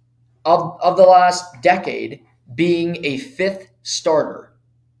of the last decade being a 5th starter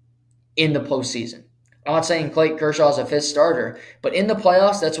in the postseason. I'm not saying Clayton Kershaw is a 5th starter, but in the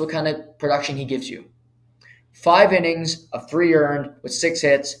playoffs, that's what kind of production he gives you. 5 innings of 3 earned with 6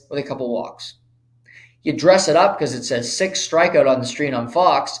 hits with a couple walks. You dress it up because it says 6 strikeout on the screen on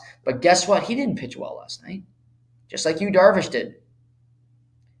Fox, but guess what? He didn't pitch well last night, just like Yu Darvish did.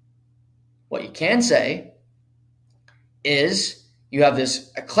 What you can say is you have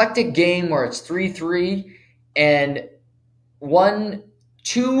this eclectic game where it's 3-3 and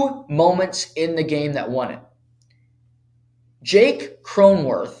 2 moments in the game that won it. Jake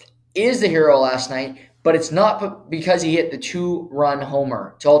Cronenworth is the hero last night, but it's not because he hit the 2-run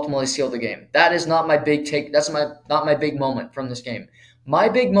homer to ultimately seal the game. That is not my big take. That's not my big moment from this game. My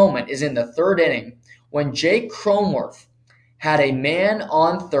big moment is in the third inning when Jake Cronenworth had a man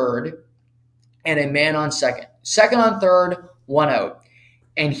on third and a man on second. Second on third, 1 out.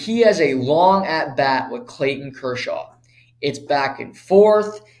 And he has a long at-bat with Clayton Kershaw. It's back and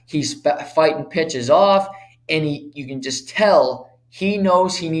forth. He's fighting pitches off, and you can just tell he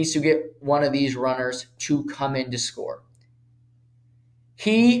knows he needs to get one of these runners to come in to score.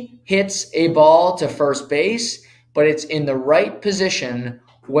 He hits a ball to first base, but it's in the right position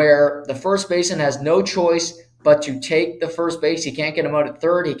where the first baseman has no choice but to take the first base. He can't get him out at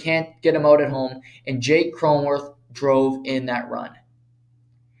third. He can't get him out at home. And Jake Cronenworth drove in that run.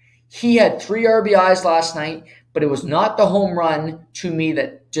 He had 3 RBIs last night, but it was not the home run to me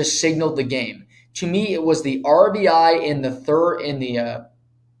that just signaled the game. To me, it was the RBI in the third inning.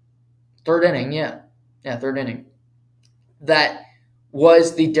 Third inning. That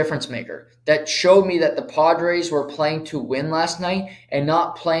was the difference maker. That showed me that the Padres were playing to win last night and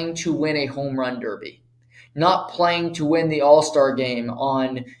not playing to win a home run derby. Not playing to win the All-Star game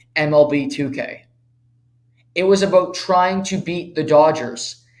on MLB 2K. It was about trying to beat the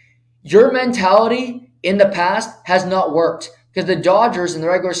Dodgers. Your mentality in the past has not worked because the Dodgers in the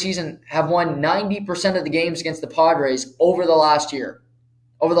regular season have won 90% of the games against the Padres over the last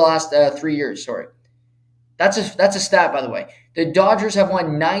 3 years, sorry. That's a stat, by the way. The Dodgers have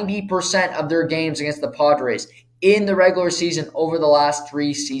won 90% of their games against the Padres in the regular season over the last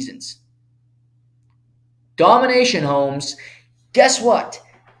 3 seasons. Domination, Holmes. Guess what?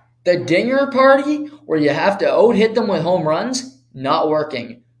 The Dinger party, where you have to out-hit them with home runs, not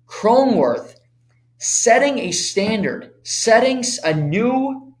working. Cronenworth setting a standard, setting a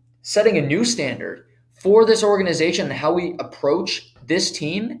new standard for this organization and how we approach this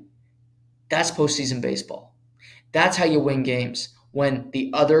team. That's postseason baseball. That's how you win games when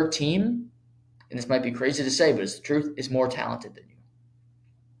the other team, and this might be crazy to say, but it's the truth, is more talented than you.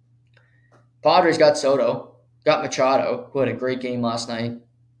 Padres got Soto, got Machado, who had a great game last night.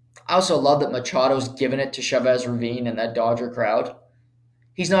 I also love that Machado's giving it to Chavez Ravine and that Dodger crowd.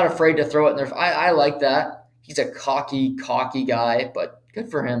 He's not afraid to throw it in there. I like that. He's a cocky guy, but good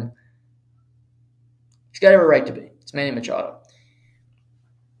for him. He's got every right to be. It's Manny Machado.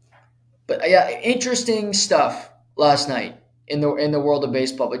 But yeah, interesting stuff last night in the world of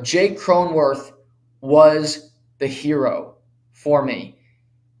baseball. But Jake Cronenworth was the hero for me.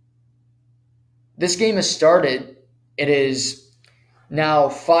 This game has started. It is now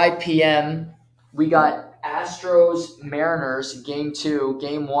 5 p.m. We got Astros Mariners Game 2.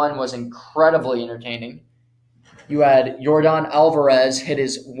 Game 1 was incredibly entertaining. You had Yordan Alvarez hit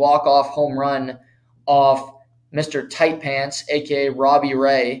his walk-off home run off Mr. Tight Pants, a.k.a. Robbie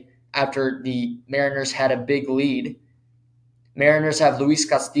Ray, after the Mariners had a big lead. Mariners have Luis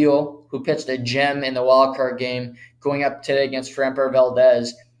Castillo, who pitched a gem in the wildcard game, going up today against Framber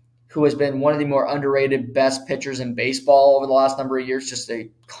Valdez, who has been one of the more underrated best pitchers in baseball over the last number of years. Just a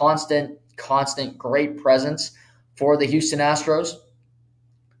constant, great presence for the Houston Astros.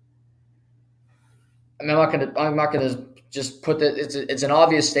 I mean, I'm not gonna just put that. It's an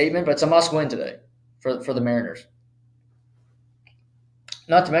obvious statement, but it's a must-win today for the Mariners.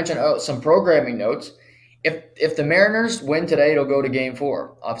 Not to mention some programming notes. If the Mariners win today, it'll go to Game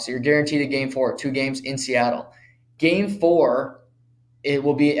 4. Obviously, you're guaranteed a Game 4, 2 games in Seattle. Game 4, it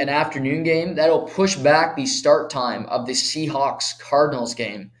will be an afternoon game. That'll push back the start time of the Seahawks-Cardinals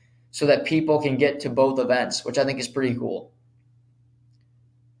game so that people can get to both events, which I think is pretty cool.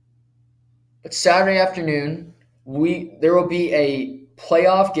 But Saturday afternoon, there will be a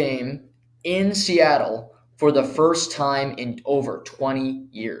playoff game in Seattle for the first time in over 20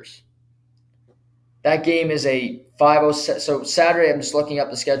 years. That game is a 5:07. So Saturday, I'm just looking up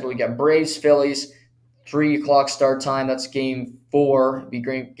the schedule. We got Braves, Phillies, 3 o'clock start time. That's Game 4. It'd be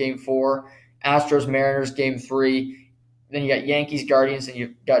Game 4. Astros, Mariners, Game 3. Then you got Yankees, Guardians, and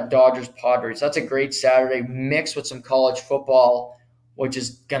you've got Dodgers, Padres. That's a great Saturday mixed with some college football, which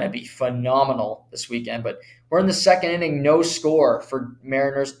is going to be phenomenal this weekend. But we're in the second inning, no score for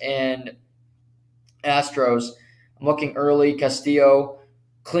Mariners and Astros. I'm looking early. Castillo,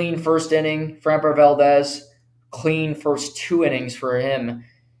 clean first inning. Framber Valdez, clean first 2 innings for him.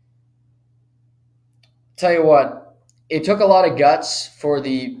 Tell you what, it took a lot of guts for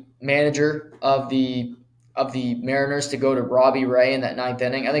the manager of the Mariners to go to Robbie Ray in that 9th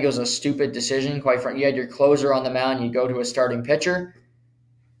inning. I think it was a stupid decision, quite frankly. You had your closer on the mound, you go to a starting pitcher.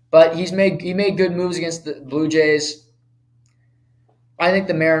 But he made good moves against the Blue Jays. I think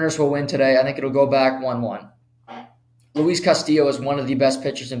the Mariners will win today. I think it'll go back 1-1. Luis Castillo is one of the best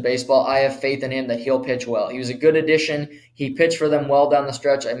pitchers in baseball. I have faith in him that he'll pitch well. He was a good addition. He pitched for them well down the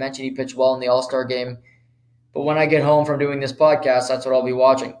stretch. I mentioned he pitched well in the All-Star game. But when I get home from doing this podcast, that's what I'll be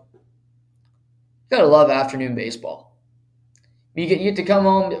watching. You gotta love afternoon baseball. You get to come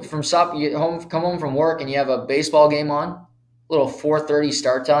home from come home from work, and you have a baseball game on, a little 4:30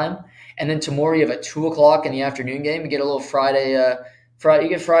 start time, and then tomorrow you have a 2:00 in the afternoon game. You get a little Friday. You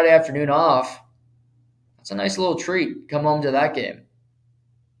get Friday afternoon off. That's a nice little treat. Come home to that game.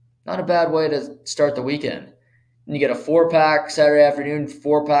 Not a bad way to start the weekend. And you get a 4-pack Saturday afternoon,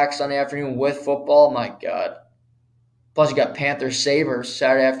 4-pack Sunday afternoon with football. My God. Plus you got Panthers Sabres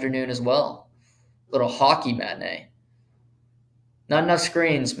Saturday afternoon as well. Little hockey matinee. Not enough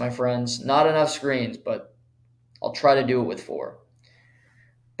screens, my friends. Not enough screens, but I'll try to do it with 4.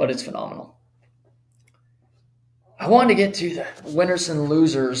 But it's phenomenal. I wanted to get to the winners and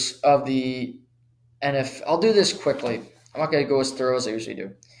losers of the NFL. I'll do this quickly. I'm not going to go as thorough as I usually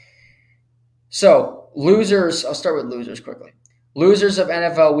do. So, losers. I'll start with losers quickly. Losers of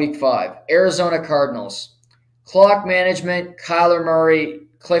NFL Week 5. Arizona Cardinals. Clock management, Kyler Murray,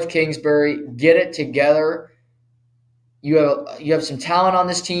 Cliff Kingsbury, get it together. You have some talent on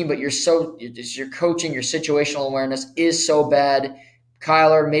this team, but your coaching, your situational awareness is so bad.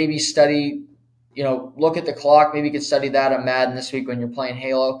 Kyler, maybe study, look at the clock. Maybe you could study that on Madden this week when you're playing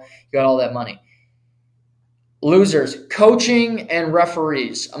Halo. You got all that money. Losers, coaching and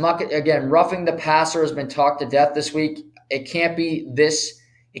referees. Roughing the passer has been talked to death this week. It can't be this.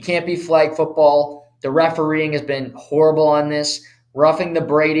 It can't be flag football. The refereeing has been horrible on this. Roughing the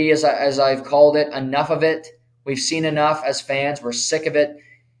Brady, as I've called it, enough of it. We've seen enough as fans. We're sick of it.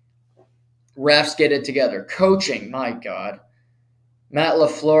 Refs, get it together. Coaching, my God. Matt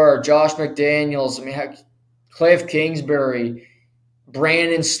LaFleur, Josh McDaniels, Cliff Kingsbury,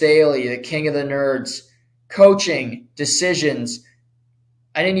 Brandon Staley, the king of the nerds. Coaching, decisions.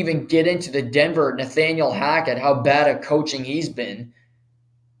 I didn't even get into the Denver Nathaniel Hackett, how bad at coaching he's been.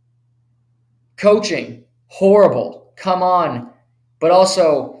 Coaching, horrible. Come on. But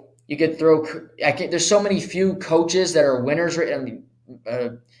also, you could throw – there's so many few coaches that are winners.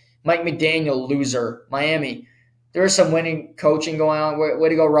 Mike McDaniel, loser. Miami. There is some winning coaching going on. Way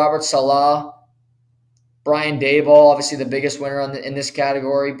to go, Robert Saleh. Brian Daboll, obviously the biggest winner in this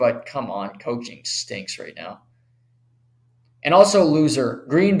category. But come on, coaching stinks right now. And also loser,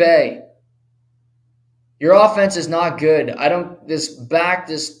 Green Bay. Your offense is not good.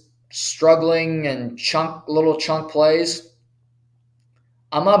 This struggling and little chunk plays.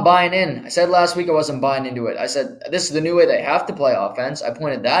 I'm not buying in. I said last week I wasn't buying into it. I said this is the new way they have to play offense. I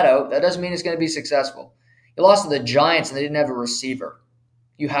pointed that out. That doesn't mean it's going to be successful. You lost to the Giants and they didn't have a receiver.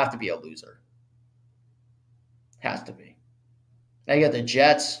 You have to be a loser. Has to be. Now you got the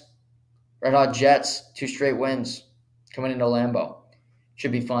Jets. Red Hot Jets. 2 straight wins coming into Lambeau.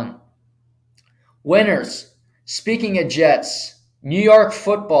 Should be fun. Winners. Speaking of Jets, New York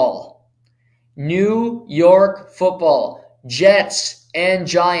football. Jets and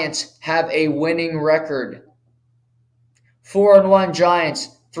Giants have a winning record. 4-1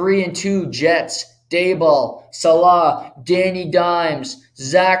 Giants, 3-2 Jets. Daboll, Salah, Danny Dimes,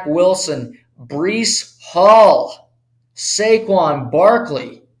 Zach Wilson, Breece Hall, Saquon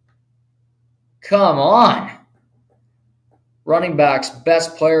Barkley. Come on. Running backs,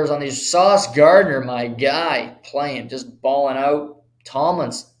 best players on these. Sauce Gardner, my guy, playing, just balling out.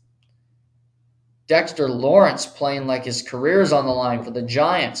 Tomlinson. Dexter Lawrence playing like his career's on the line for the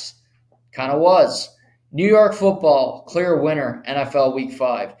Giants. Kind of was. New York football, clear winner, NFL Week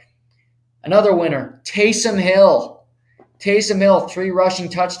 5. Another winner, Taysom Hill. Taysom Hill, 3 rushing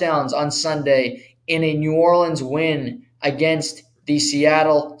touchdowns on Sunday in a New Orleans win against the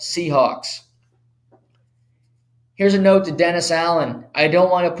Seattle Seahawks. Here's a note to Dennis Allen. I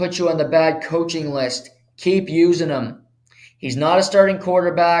don't want to put you on the bad coaching list. Keep using him. He's not a starting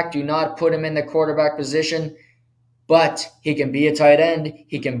quarterback. Do not put him in the quarterback position. But he can be a tight end.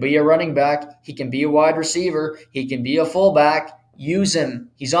 He can be a running back. He can be a wide receiver. He can be a fullback. Use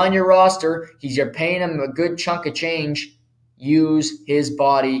him. He's on your roster. You're paying him a good chunk of change. Use his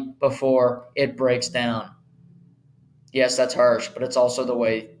body before it breaks down. Yes, that's harsh, but it's also the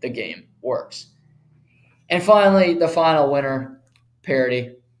way the game works. And finally, the final winner,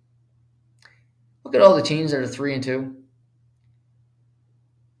 parity. Look at all the teams that are 3-2.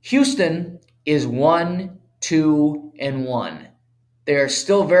 Houston is 1-2-1. They are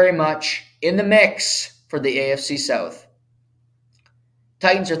still very much in the mix for the AFC South.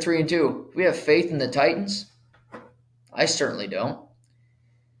 Titans are 3-2. Do we have faith in the Titans? I certainly don't.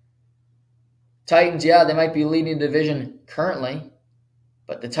 Titans, yeah, they might be leading the division currently,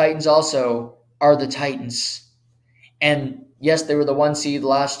 but the Titans also are the Titans. And yes, they were the 1 seed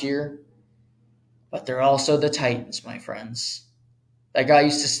last year, but they're also the Titans, my friends. That guy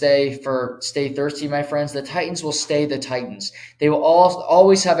used to stay thirsty, my friends. The Titans will stay the Titans. They will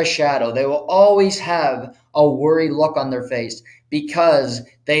always have a shadow. They will always have a worried look on their face because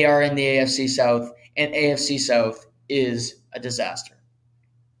they are in the AFC South, and AFC South is a disaster.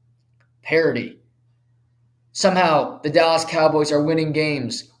 Parity. Somehow, the Dallas Cowboys are winning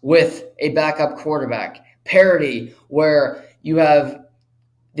games with a backup quarterback. Parity, where you have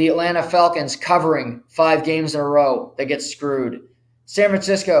the Atlanta Falcons covering 5 games in a row. They get screwed. San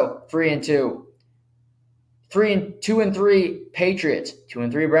Francisco, 3-2. 2-3 Patriots,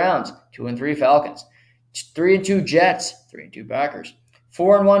 2-3 Browns, 2-3 Falcons, 3-2 Jets, 3-2 Packers,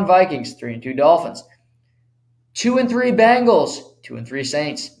 4-1 Vikings, 3-2 Dolphins, 2-3 Bengals, 2-3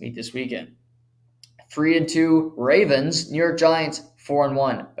 Saints meet this weekend, 3-2 Ravens, New York Giants,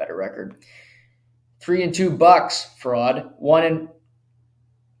 4-1, better record, 3-2 Bucks, fraud, 3-2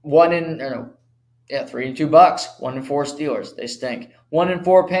 Bucks, 1-4 Steelers. They stink.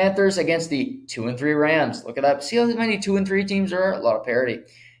 1-4 Panthers against the 2-3 Rams. Look at that. See how many 2-3 teams there are? A lot of parity.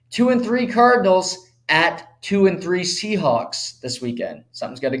 2-3 Cardinals at 2-3 Seahawks this weekend.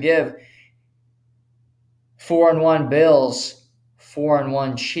 Something's got to give. 4-1 Bills,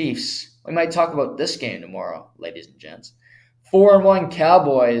 4-1 Chiefs. We might talk about this game tomorrow, ladies and gents. 4-1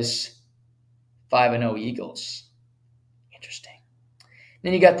 Cowboys, 5-0 Eagles. Interesting.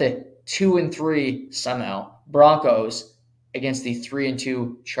 Then you got the 2-3 somehow Broncos against the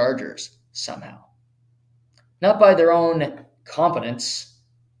 3-2 Chargers somehow. Not by their own competence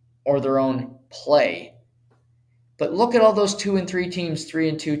or their own play, but look at all those 2-3 teams,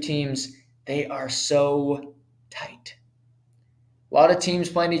 3-2 teams. They are so tight. A lot of teams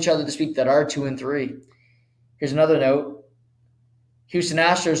playing each other this week that are 2-3. Here's another note. Houston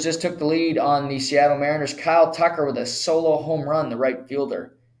Astros just took the lead on the Seattle Mariners. Kyle Tucker with a solo home run, the right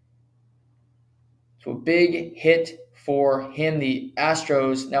fielder. So a big hit for him. The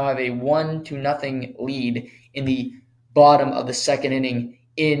Astros now have a 1-0 lead in the bottom of the second inning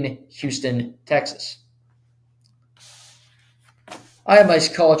in Houston, Texas. I have my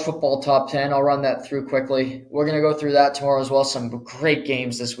college football top 10. I'll run that through quickly. We're going to go through that tomorrow as well. Some great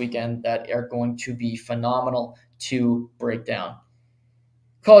games this weekend that are going to be phenomenal to break down.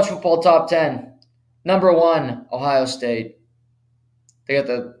 College football top 10. Number 1, Ohio State. They got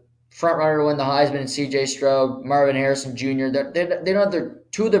the front runner to win the Heisman and C.J. Stroud, Marvin Harrison Jr. They don't have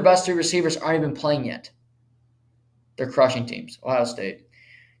two of their best 3 receivers aren't even playing yet. They're crushing teams. Ohio State.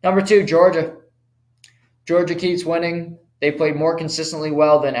 Number 2, Georgia. Georgia keeps winning. They played more consistently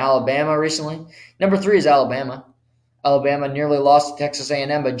well than Alabama recently. Number 3 is Alabama. Alabama nearly lost to Texas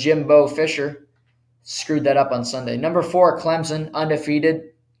A&M, but Jimbo Fisher screwed that up on Sunday. Number 4, Clemson, undefeated.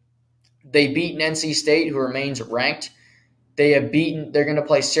 They beat NC State, who remains ranked. They're going to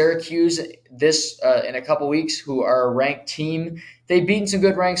play Syracuse in a couple weeks, who are a ranked team. They've beaten some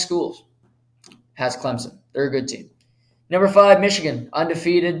good ranked schools. Has Clemson. They're a good team. Number 5, Michigan,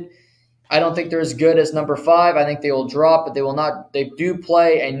 undefeated. I don't think they're as good as number 5. I think they will drop, but they will not. They do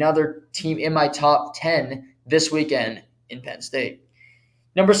play another team in my top 10 this weekend in Penn State.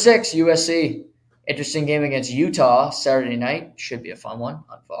 Number 6, USC. Interesting game against Utah Saturday night. Should be a fun one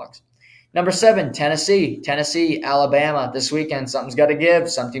on Fox. Number 7, Tennessee. Tennessee, Alabama this weekend. Something's got to give.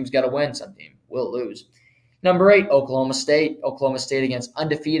 Some team's got to win. Some team will lose. Number 8, Oklahoma State. Oklahoma State against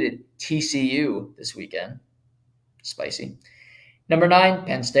undefeated TCU this weekend. Spicy. Number 9,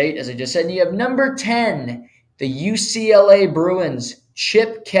 Penn State, as I just said. And you have number 10, the UCLA Bruins.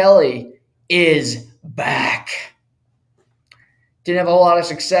 Chip Kelly is back. Didn't have a whole lot of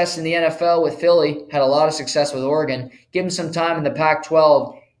success in the NFL with Philly. Had a lot of success with Oregon. Give him some time in the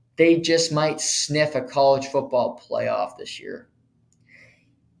Pac-12. They just might sniff a college football playoff this year.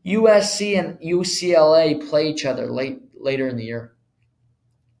 USC and UCLA play each other later in the year.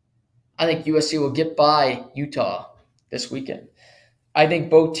 I think USC will get by Utah this weekend. I think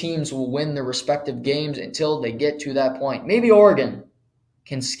both teams will win their respective games until they get to that point. Maybe Oregon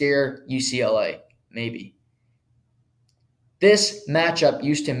can scare UCLA. Maybe. This matchup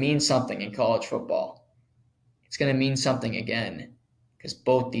used to mean something in college football. It's going to mean something again because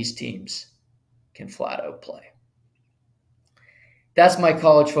both these teams can flat out play. That's my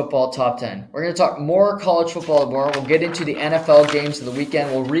college football top 10. We're going to talk more college football tomorrow. We'll get into the NFL games of the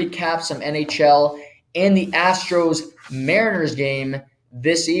weekend. We'll recap some NHL and the Astros-Mariners game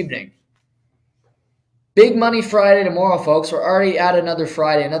this evening. Big Money Friday tomorrow, folks. We're already at another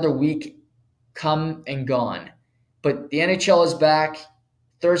Friday, another week come and gone. But the NHL is back.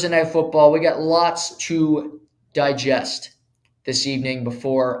 Thursday Night Football. We got lots to digest this evening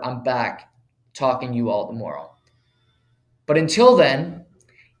before I'm back talking to you all tomorrow. But until then,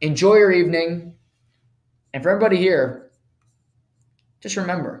 enjoy your evening. And for everybody here, just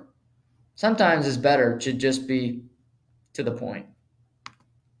remember, sometimes it's better to just be to the point.